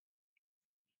Woman.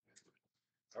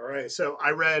 All right, so I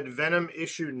read Venom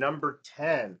issue number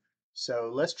 10.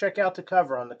 So let's check out the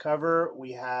cover. On the cover,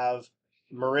 we have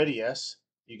Meridius.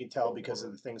 You can tell because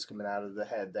of the things coming out of the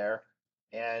head there.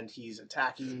 And he's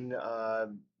attacking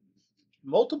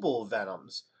multiple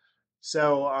Venoms.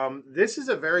 So this is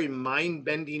a very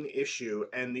mind-bending issue,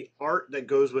 and the art that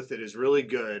goes with it is really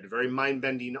good. Very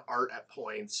mind-bending art at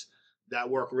points that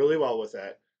work really well with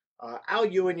it. Al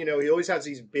Ewing, he always has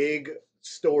these big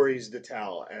stories to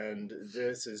tell, and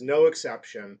this is no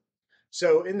exception.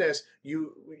 So in this,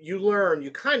 you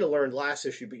kind of learned last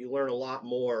issue, but you learn a lot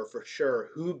more for sure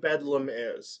who Bedlam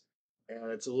is,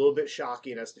 and it's a little bit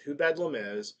shocking as to who Bedlam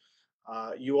is.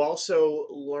 You also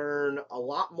learn a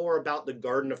lot more about the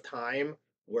Garden of Time,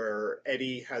 where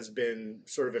Eddie has been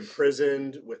sort of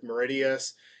imprisoned with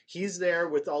Meridius. He's there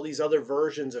with all these other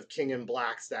versions of King in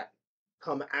Blacks that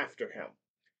come after him.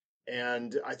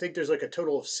 And I think there's like a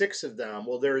total of 6 of them.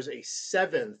 Well, there is a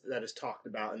 7th that is talked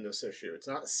about in this issue. It's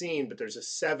not seen, but there's a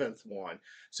 7th one.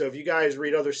 So if you guys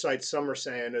read other sites, some are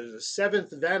saying there's a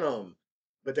 7th Venom,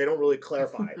 but they don't really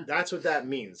clarify. That's what that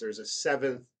means. There's a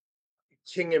 7th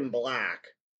King in Black.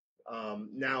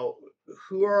 Now,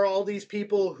 who are all these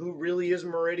people? Who really is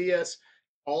Meridius?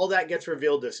 All that gets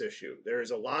revealed this issue.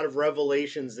 There's a lot of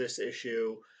revelations this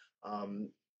issue. Um,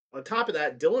 on top of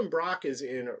that, Dylan Brock is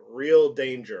in real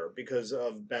danger because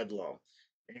of Bedlam.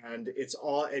 And it's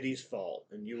all Eddie's fault.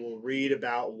 And you will read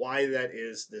about why that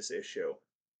is this issue.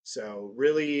 So,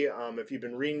 really, if you've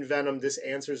been reading Venom, this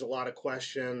answers a lot of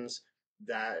questions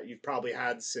that you've probably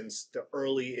had since the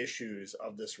early issues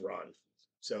of this run.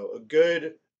 So, a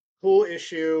good, cool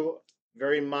issue,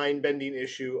 very mind bending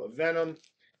issue of Venom.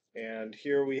 And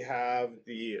here we have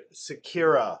the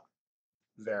Sakura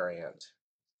variant.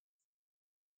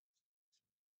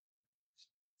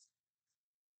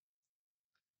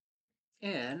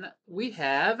 And we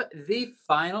have the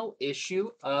final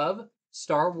issue of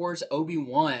Star Wars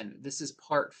Obi-Wan. This is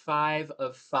part 5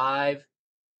 of 5,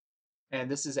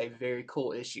 and this is a very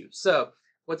cool issue. So,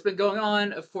 what's been going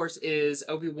on, of course, is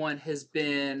Obi-Wan has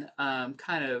been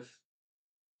kind of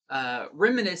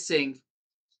reminiscing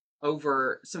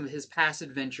over some of his past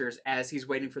adventures as he's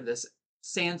waiting for this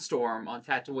sandstorm on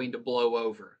Tatooine to blow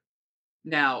over.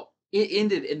 Now, it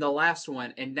ended in the last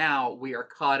one, and now we are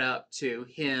caught up to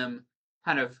him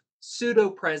kind of pseudo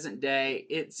present day.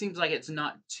 It seems like it's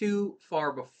not too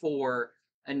far before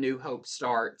A New Hope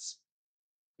starts.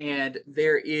 And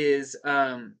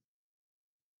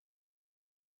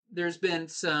there's been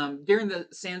some during the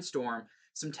sandstorm,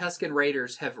 some Tusken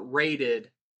Raiders have raided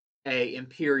a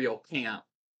Imperial camp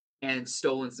and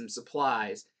stolen some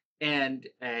supplies. And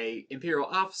a Imperial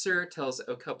officer tells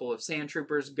a couple of sand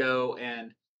troopers, go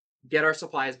and get our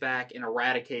supplies back and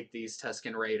eradicate these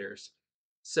Tusken Raiders.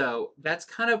 So that's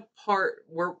kind of part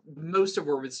where most of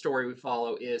where the story we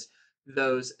follow is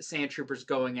those sand troopers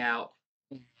going out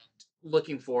and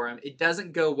looking for him. It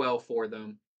doesn't go well for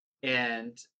them,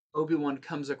 and Obi-Wan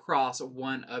comes across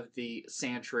one of the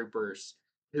sand troopers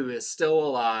who is still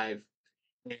alive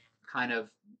and kind of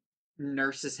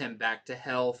nurses him back to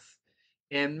health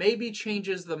and maybe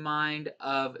changes the mind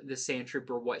of the sand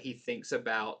trooper what he thinks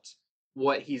about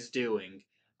what he's doing.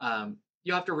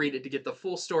 You'll have to read it to get the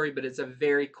full story, but it's a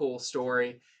very cool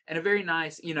story and a very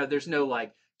nice, there's no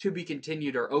like to be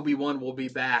continued or Obi-Wan will be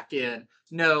back in.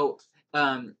 No,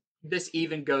 this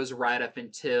even goes right up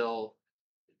until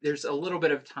there's a little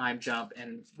bit of time jump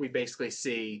and we basically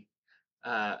see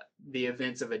the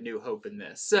events of A New Hope in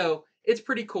this. So it's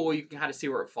pretty cool. You can kind of see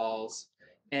where it falls.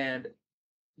 And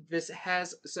this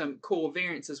has some cool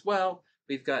variants as well.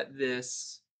 We've got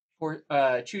this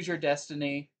Choose Your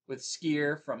Destiny with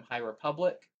Skier from High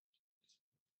Republic.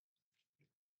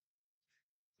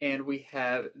 And we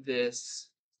have this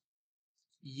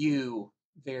U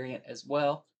variant as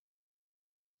well.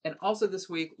 And also this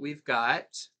week we've got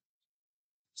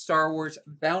Star Wars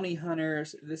Bounty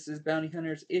Hunters. This is Bounty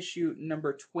Hunters issue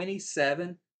number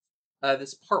 27.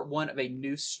 This is part one of a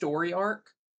new story arc.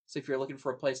 So if you're looking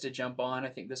for a place to jump on, I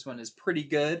think this one is pretty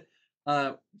good.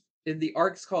 The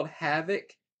arc's called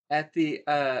Havoc at the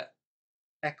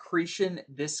Accretion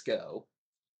Disco.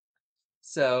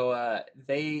 So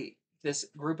this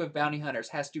group of bounty hunters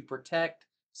has to protect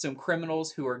some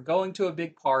criminals who are going to a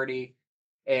big party,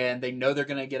 and they know they're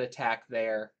going to get attacked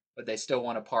there, but they still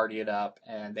want to party it up,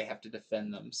 and they have to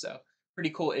defend them. So pretty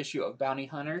cool issue of Bounty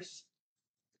Hunters.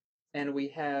 And we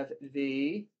have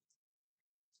the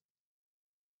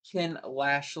Ken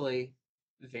Lashley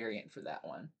variant for that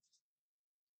one.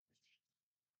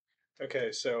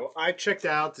 Okay, so I checked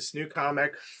out this new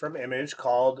comic from Image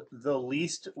called The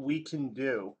Least We Can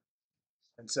Do.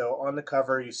 And so on the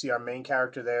cover, you see our main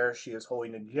character there. She is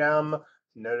holding a gem.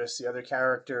 Notice the other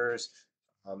characters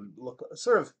look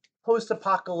sort of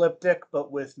post-apocalyptic,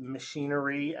 but with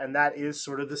machinery. And that is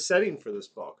sort of the setting for this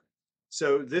book.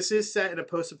 So this is set in a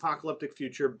post-apocalyptic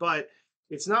future, but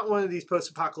it's not one of these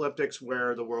post-apocalyptics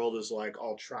where the world is like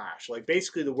all trash. Like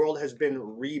basically the world has been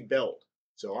rebuilt.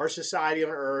 So our society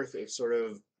on Earth, it sort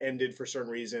of ended for certain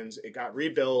reasons. It got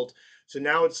rebuilt. So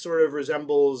now it sort of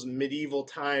resembles medieval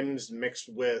times mixed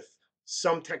with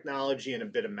some technology and a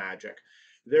bit of magic.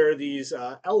 There are these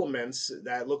elements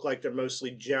that look like they're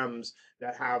mostly gems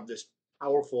that have this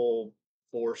powerful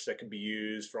force that can be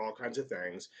used for all kinds of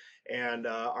things. And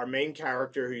our main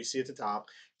character, who you see at the top,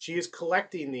 she is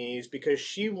collecting these because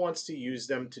she wants to use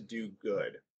them to do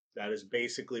good. That is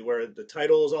basically where the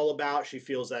title is all about. She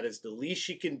feels that is the least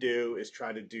she can do is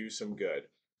try to do some good.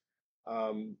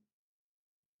 Um,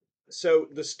 so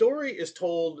the story is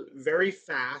told very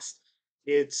fast.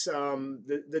 It's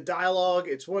the dialogue.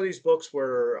 It's one of these books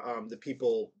where the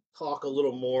people talk a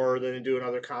little more than they do in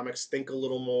other comics, think a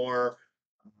little more.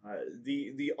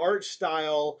 The art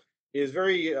style is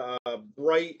very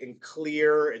bright and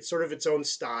clear. It's sort of its own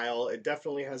style. It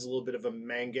definitely has a little bit of a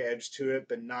manga edge to it,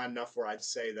 but not enough where I'd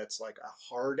say that's like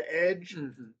a hard edge.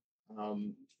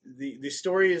 The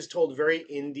story is told very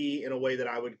indie in a way that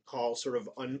I would call sort of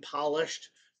unpolished.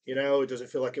 It doesn't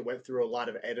feel like it went through a lot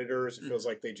of editors. It feels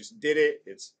like they just did it.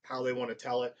 It's how they want to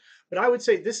tell it. But I would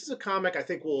say this is a comic I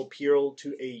think will appeal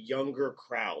to a younger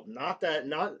crowd. Not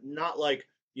like,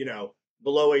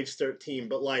 below age 13,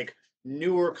 but like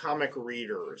newer comic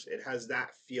readers. It has that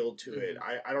feel to it.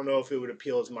 I don't know if it would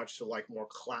appeal as much to like more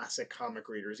classic comic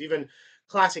readers, even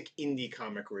classic indie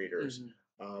comic readers.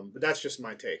 But that's just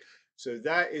my take. So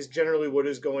that is generally what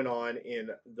is going on in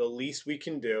The Least We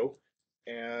Can Do.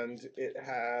 And it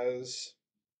has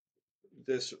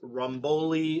this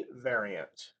Rumboli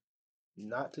variant.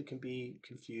 not to be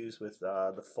confused with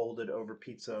the folded over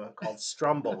pizza called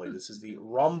Stromboli. This is the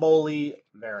Romboli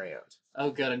variant.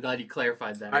 Oh, good. I'm glad you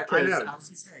clarified that. I know. I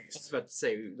was about to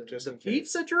say Just the in case.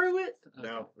 pizza drew it. Okay.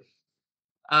 No.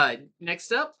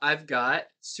 Next up, I've got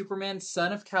Superman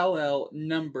Son of Kal-El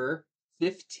number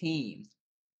 15.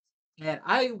 And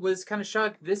I was kind of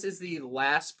shocked. This is the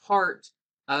last part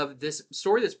of this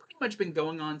story that's pretty much been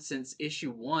going on since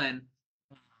issue 1.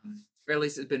 Or at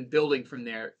least it's been building from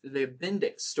there. The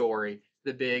Bendix story,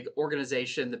 the big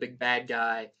organization, the big bad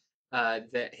guy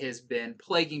that has been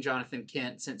plaguing Jonathan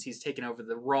Kent since he's taken over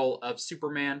the role of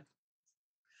Superman.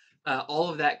 All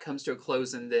of that comes to a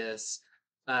close in this,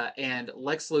 and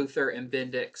Lex Luthor and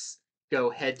Bendix go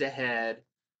head to head.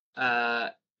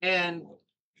 And,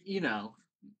 you know,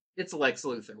 it's Lex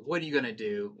Luthor. What are you going to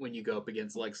do when you go up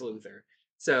against Lex Luthor?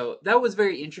 So that was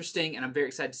very interesting, and I'm very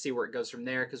excited to see where it goes from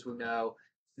there because we know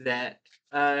that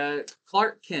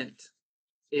Clark Kent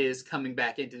is coming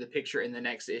back into the picture in the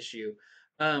next issue.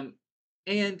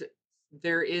 And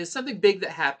there is something big that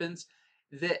happens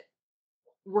that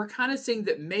we're kind of seeing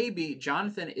that maybe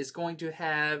Jonathan is going to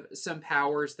have some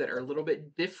powers that are a little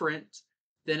bit different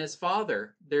than his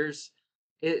father.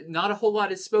 Not a whole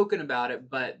lot is spoken about it,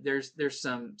 but there's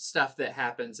some stuff that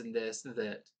happens in this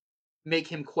that make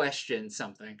him question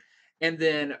something. And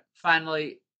then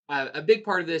finally, a big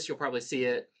part of this, you'll probably see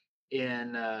it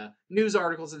in news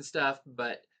articles and stuff,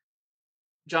 but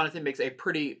Jonathan makes a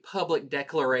pretty public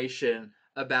declaration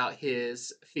about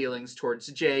his feelings towards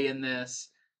Jay in this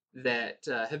that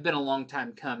have been a long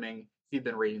time coming if you've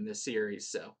been reading this series.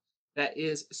 So that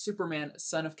is Superman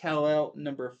Son of Kal-El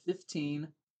number 15.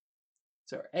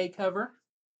 It's our A cover.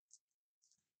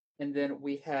 And then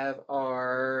we have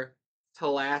our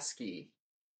Talaski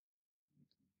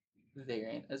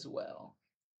variant as well.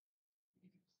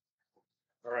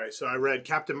 All right, so I read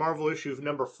Captain Marvel issue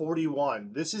number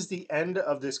 41. This is the end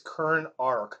of this current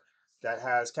arc that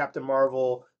has Captain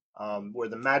Marvel, where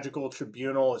the magical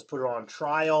tribunal has put her on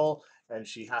trial, and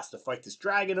she has to fight this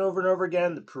dragon over and over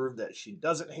again to prove that she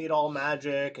doesn't hate all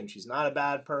magic and she's not a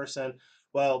bad person.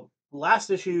 Well,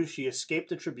 last issue, she escaped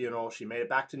the tribunal. She made it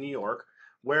back to New York,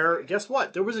 where, guess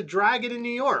what? There was a dragon in New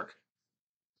York.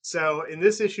 So in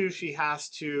this issue, she has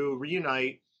to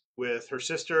reunite with her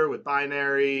sister, with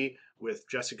Binary, with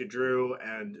Jessica Drew,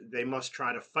 and they must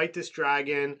try to fight this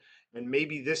dragon. And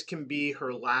maybe this can be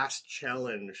her last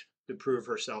challenge to prove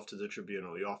herself to the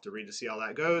tribunal. You'll have to read to see how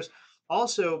that goes.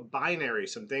 Also, Binary.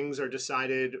 Some things are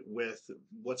decided with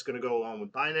what's going to go along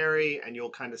with Binary, and you'll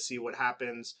kind of see what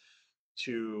happens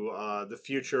to the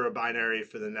future of Binary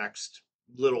for the next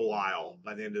little while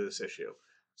by the end of this issue.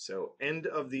 So, end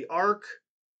of the arc.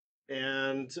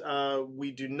 And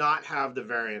we do not have the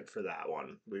variant for that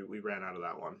one. We ran out of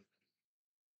that one.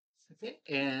 Okay,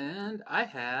 and I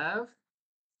have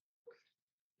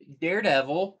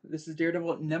Daredevil. This is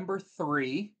Daredevil number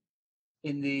 3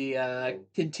 in the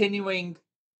continuing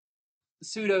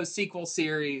pseudo sequel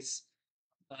series.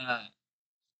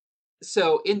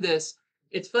 So in this,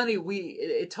 it's funny.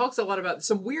 It talks a lot about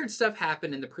some weird stuff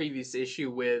happened in the previous issue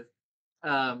with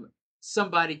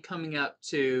somebody coming up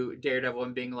to Daredevil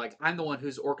and being like, "I'm the one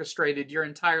who's orchestrated your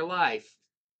entire life,"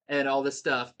 and all this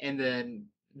stuff. And then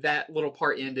that little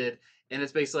part ended, and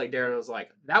it's basically like Daredevil's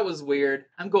like, "That was weird.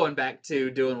 I'm going back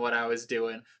to doing what I was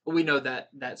doing." But we know that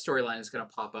that storyline is going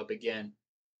to pop up again.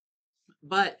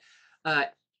 But uh,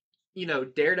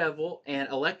 Daredevil and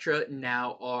Elektra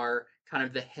now are kind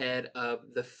of the head of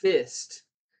the Fist,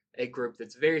 a group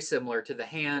that's very similar to the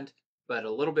Hand, but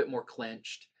a little bit more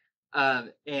clenched.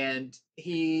 And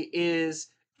he is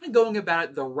kind of going about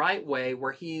it the right way,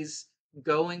 where he's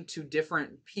going to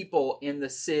different people in the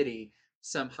city,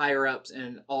 some higher ups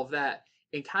and all of that,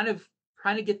 and kind of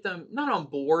trying to get them not on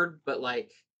board, but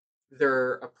like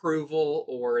their approval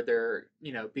or their,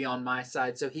 be on my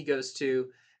side. So he goes to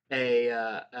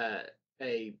a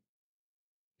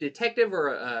detective or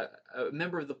a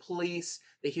member of the police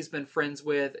that he's been friends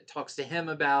with, talks to him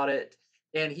about it,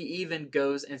 and he even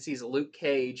goes and sees Luke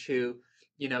Cage, who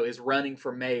is running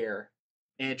for mayor,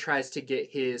 and tries to get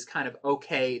his kind of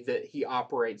okay that he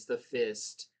operates the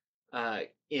Fist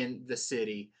in the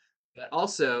city. But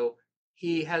also,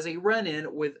 he has a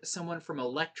run-in with someone from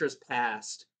Elektra's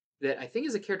past that I think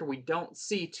is a character we don't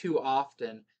see too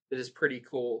often. That is pretty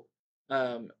cool.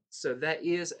 So that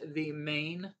is the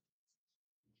main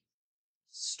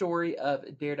story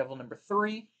of Daredevil number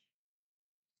 3.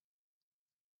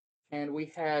 And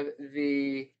we have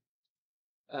the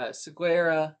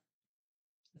Seguera.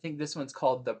 I think this one's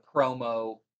called the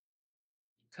promo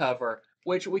cover,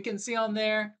 which we can see on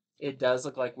there. It does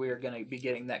look like we are going to be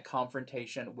getting that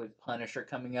confrontation with Punisher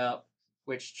coming up.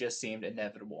 which just seemed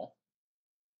inevitable.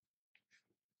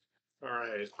 All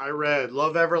right. I read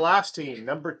Love Everlasting,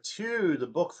 #2, the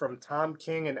book from Tom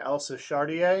King and Elsa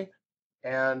Chartier.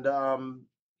 And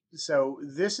so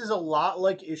this is a lot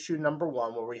like issue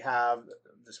 #1, where we have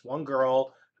this one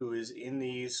girl who is in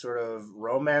these sort of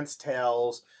romance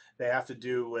tales. They have to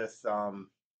do with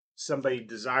somebody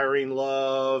desiring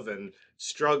love and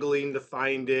struggling to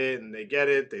find it, and they get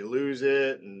it, they lose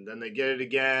it, and then they get it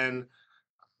again.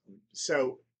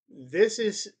 So this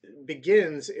is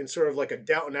begins in sort of like a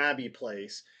Downton Abbey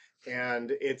place,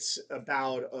 and it's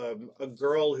about a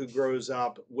girl who grows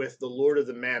up with the Lord of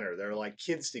the Manor. They're like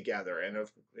kids together, and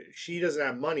if she doesn't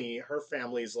have money, her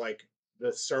family's like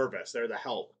the service. They're the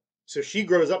help. So she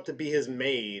grows up to be his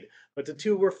maid, but the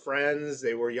two were friends.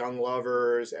 They were young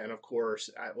lovers, and of course,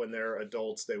 when they're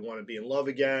adults, they want to be in love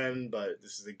again. But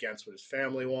this is against what his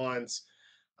family wants.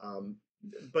 Um,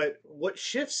 but what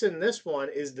shifts in this one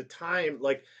is the time.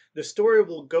 Like the story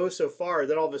will go so far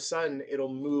that all of a sudden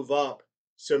it'll move up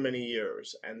so many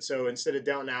years, and so instead of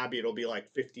Downton Abbey, it'll be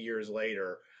like 50 years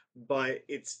later. But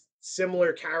it's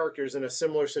similar characters in a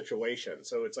similar situation,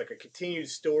 so it's like a continued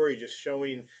story, just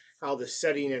showing how the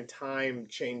setting and time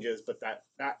changes. But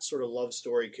that sort of love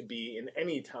story could be in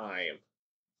any time,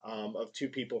 of two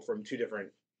people from two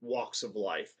different walks of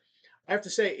life. I have to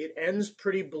say, it ends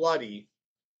pretty bloody,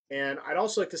 and I'd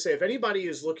also like to say, if anybody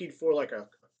is looking for like a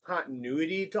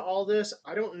continuity to all this,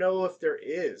 I don't know if there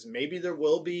is. Maybe there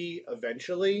will be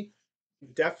eventually.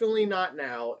 Definitely not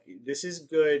now. This is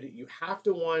good. You have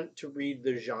to want to read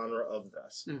the genre of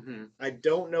this. Mm-hmm. I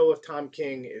don't know if Tom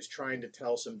King is trying to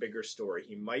tell some bigger story.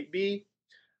 He might be,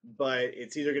 but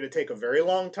it's either going to take a very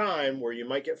long time where you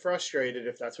might get frustrated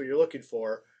if that's what you're looking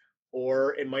for,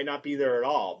 or it might not be there at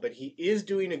all. But he is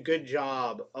doing a good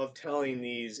job of telling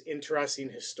these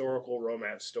interesting historical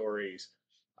romance stories.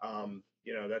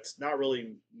 That's not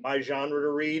really my genre to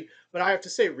read, but I have to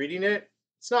say, reading it,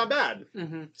 it's not bad.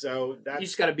 Mm-hmm. So You just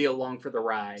that's got to be along for the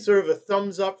ride. sort of a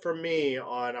thumbs up for me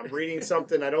on I'm reading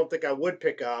something I don't think I would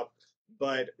pick up,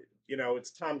 but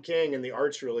it's Tom King and the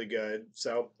art's really good.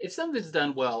 So If something's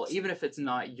done well, even if it's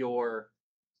not your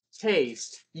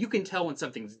taste, you can tell when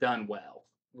something's done well.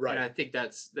 And right. I think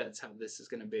that's how this is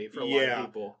going to be for a lot of Yeah.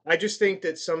 people. I just think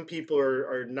that some people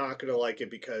are not going to like it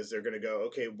because they're going to go,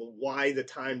 okay, well, why the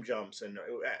time jumps? And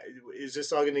is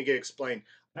this all going to get explained?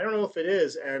 I don't know if it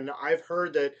is. And I've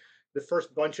heard that the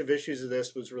first bunch of issues of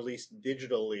this was released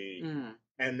digitally, Mm.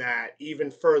 and that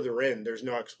even further in, there's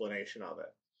no explanation of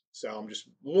it. So I'm just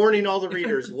warning all the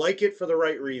readers, like it for the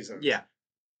right reasons. Yeah,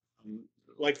 Um,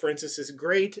 Like, for instance, this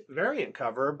great variant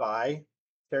cover by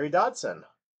Terry Dodson.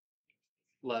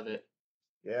 love it.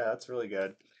 Yeah, that's really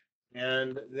good.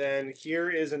 And then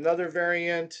here is another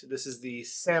variant. This is the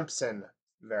Samson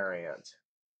variant.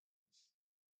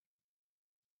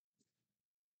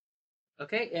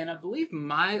 Okay, and I believe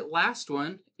my last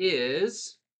one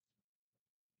is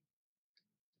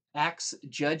Axe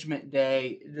Judgment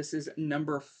Day. This is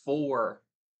 #4.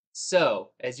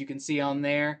 So, as you can see on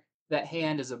there, that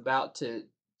hand is about to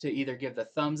either give the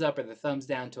thumbs up or the thumbs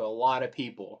down to a lot of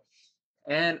people.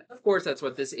 And of course, that's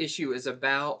what this issue is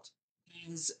about.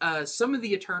 Is some of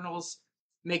the Eternals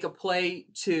make a play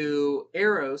to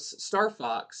Eros, Star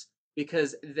Fox,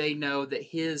 because they know that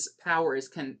his power is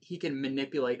he can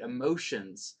manipulate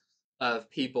emotions of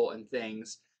people and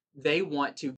things. They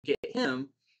want to get him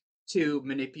to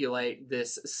manipulate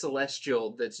this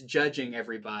celestial that's judging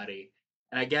everybody,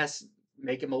 and I guess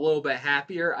make him a little bit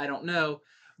happier. I don't know,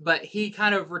 but he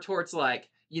kind of retorts like,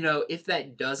 if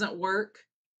that doesn't work,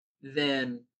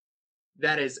 then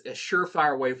that is a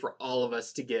surefire way for all of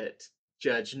us to get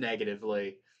judged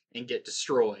negatively and get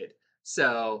destroyed.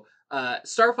 So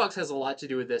Star Fox has a lot to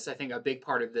do with this. I think a big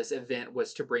part of this event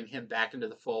was to bring him back into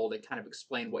the fold and kind of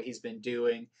explain what he's been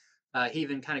doing. He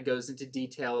even kind of goes into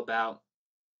detail about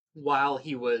while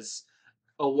he was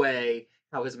away,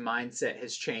 how his mindset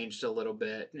has changed a little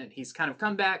bit, and he's kind of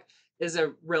come back as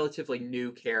a relatively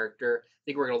new character. I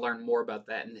think we're going to learn more about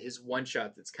that in his one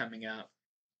shot that's coming out.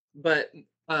 But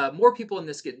more people in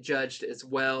this get judged as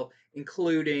well,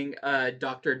 including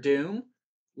Doctor Doom,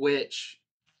 which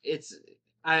it's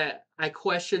I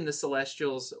question the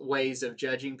Celestials' ways of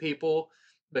judging people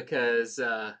because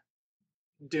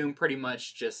Doom pretty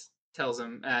much just tells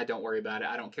him, "Don't worry about it.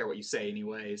 I don't care what you say,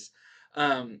 anyways."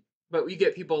 But we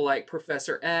get people like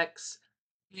Professor X.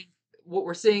 What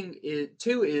we're seeing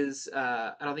is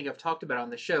I don't think I've talked about it on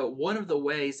the show. One of the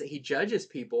ways that he judges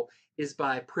people is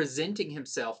by presenting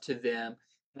himself to them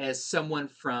as someone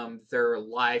from their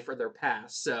life or their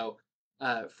past. So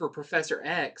for Professor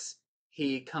X,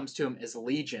 he comes to him as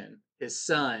Legion, his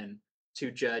son,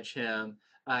 to judge him.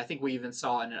 I think we even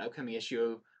saw in an upcoming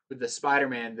issue with the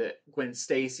Spider-Man that Gwen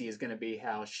Stacy is going to be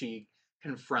how she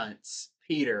confronts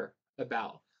Peter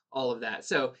about all of that.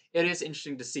 So it is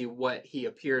interesting to see what he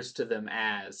appears to them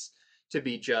as to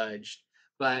be judged.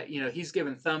 But he's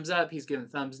given thumbs up, he's given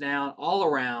thumbs down all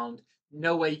around.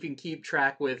 No way you can keep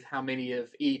track with how many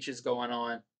of each is going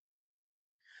on.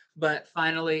 But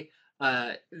finally,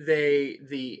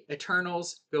 the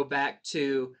Eternals go back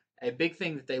to a big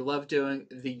thing that they love doing,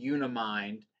 the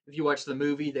Unimind. If you watch the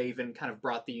movie, they even kind of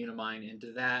brought the Unimind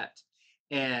into that.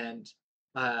 And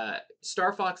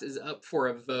Star Fox is up for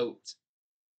a vote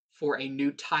for a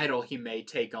new title he may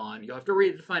take on. You'll have to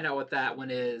read it to find out what that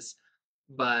one is.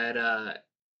 But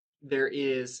there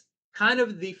is kind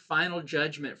of the final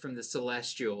judgment from the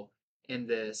Celestial in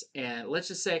this. And let's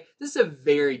just say this is a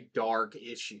very dark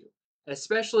issue,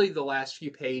 especially the last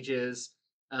few pages.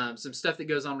 Some stuff that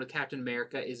goes on with Captain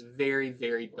America is very,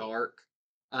 very dark.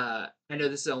 I know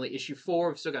this is only issue 4.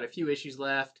 We've still got a few issues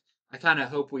left. I kind of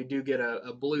hope we do get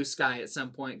a blue sky at some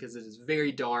point because it is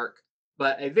very dark,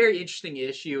 but a very interesting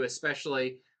issue,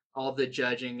 especially all the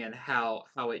judging and how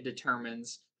it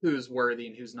determines who's worthy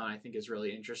and who's not. I think is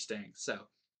really interesting. So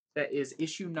that is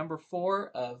issue number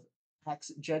 4 of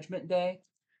Axe Judgment Day,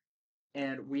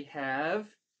 and we have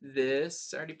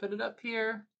this. I already put it up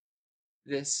here.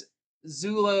 This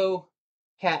Zulo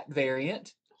cat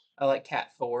variant. I like Cat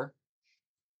 4.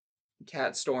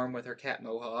 Cat Storm with her cat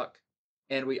mohawk.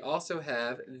 And we also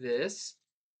have this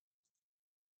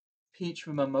Peach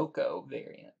Momoko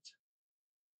variant.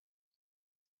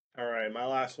 All right, my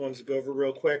last ones to go over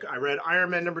real quick. I read Iron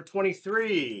Man number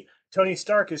 23. Tony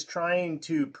Stark is trying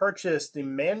to purchase the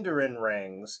Mandarin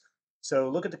rings. So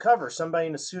look at the cover. Somebody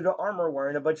in a suit of armor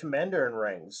wearing a bunch of Mandarin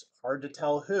rings. Hard to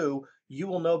tell who. You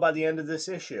will know by the end of this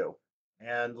issue.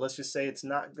 And let's just say it's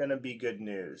not going to be good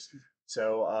news.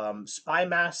 So Spy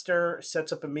Master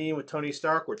sets up a meeting with Tony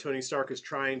Stark where Tony Stark is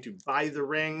trying to buy the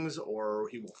rings or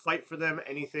he will fight for them,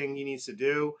 anything he needs to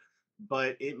do.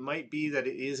 But it might be that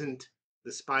it isn't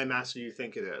the Spy Master you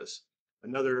think it is.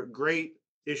 Another great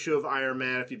issue of Iron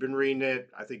Man. If you've been reading it,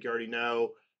 I think you already know.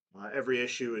 Every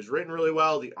issue is written really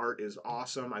well. The art is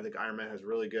awesome. I think Iron Man has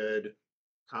really good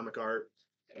comic art.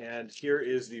 And here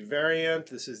is the variant.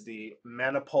 This is the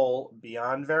Manipul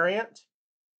Beyond variant.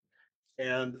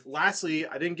 And lastly,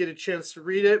 I didn't get a chance to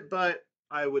read it, but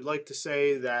I would like to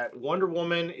say that Wonder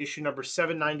Woman issue number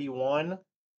 791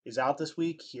 is out this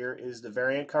week. Here is the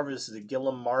variant cover. This is the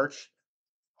Gilliam March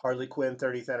Harley Quinn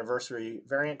 30th anniversary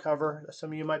variant cover that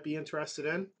some of you might be interested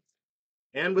in.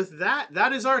 And with that,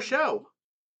 that is our show.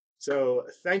 So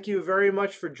thank you very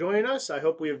much for joining us. I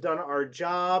hope we have done our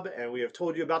job and we have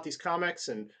told you about these comics,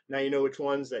 and now you know which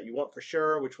ones that you want for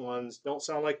sure, which ones don't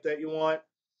sound like that you want.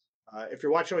 If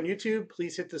you're watching on YouTube,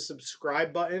 please hit the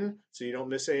subscribe button so you don't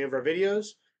miss any of our videos.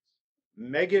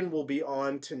 Megan will be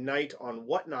on tonight on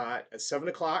Whatnot at 7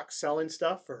 o'clock selling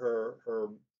stuff for her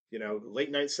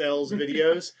late night sales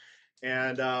videos.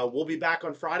 And we'll be back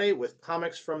on Friday with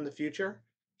comics from the future.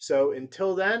 So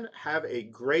until then, have a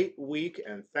great week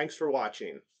and thanks for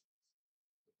watching.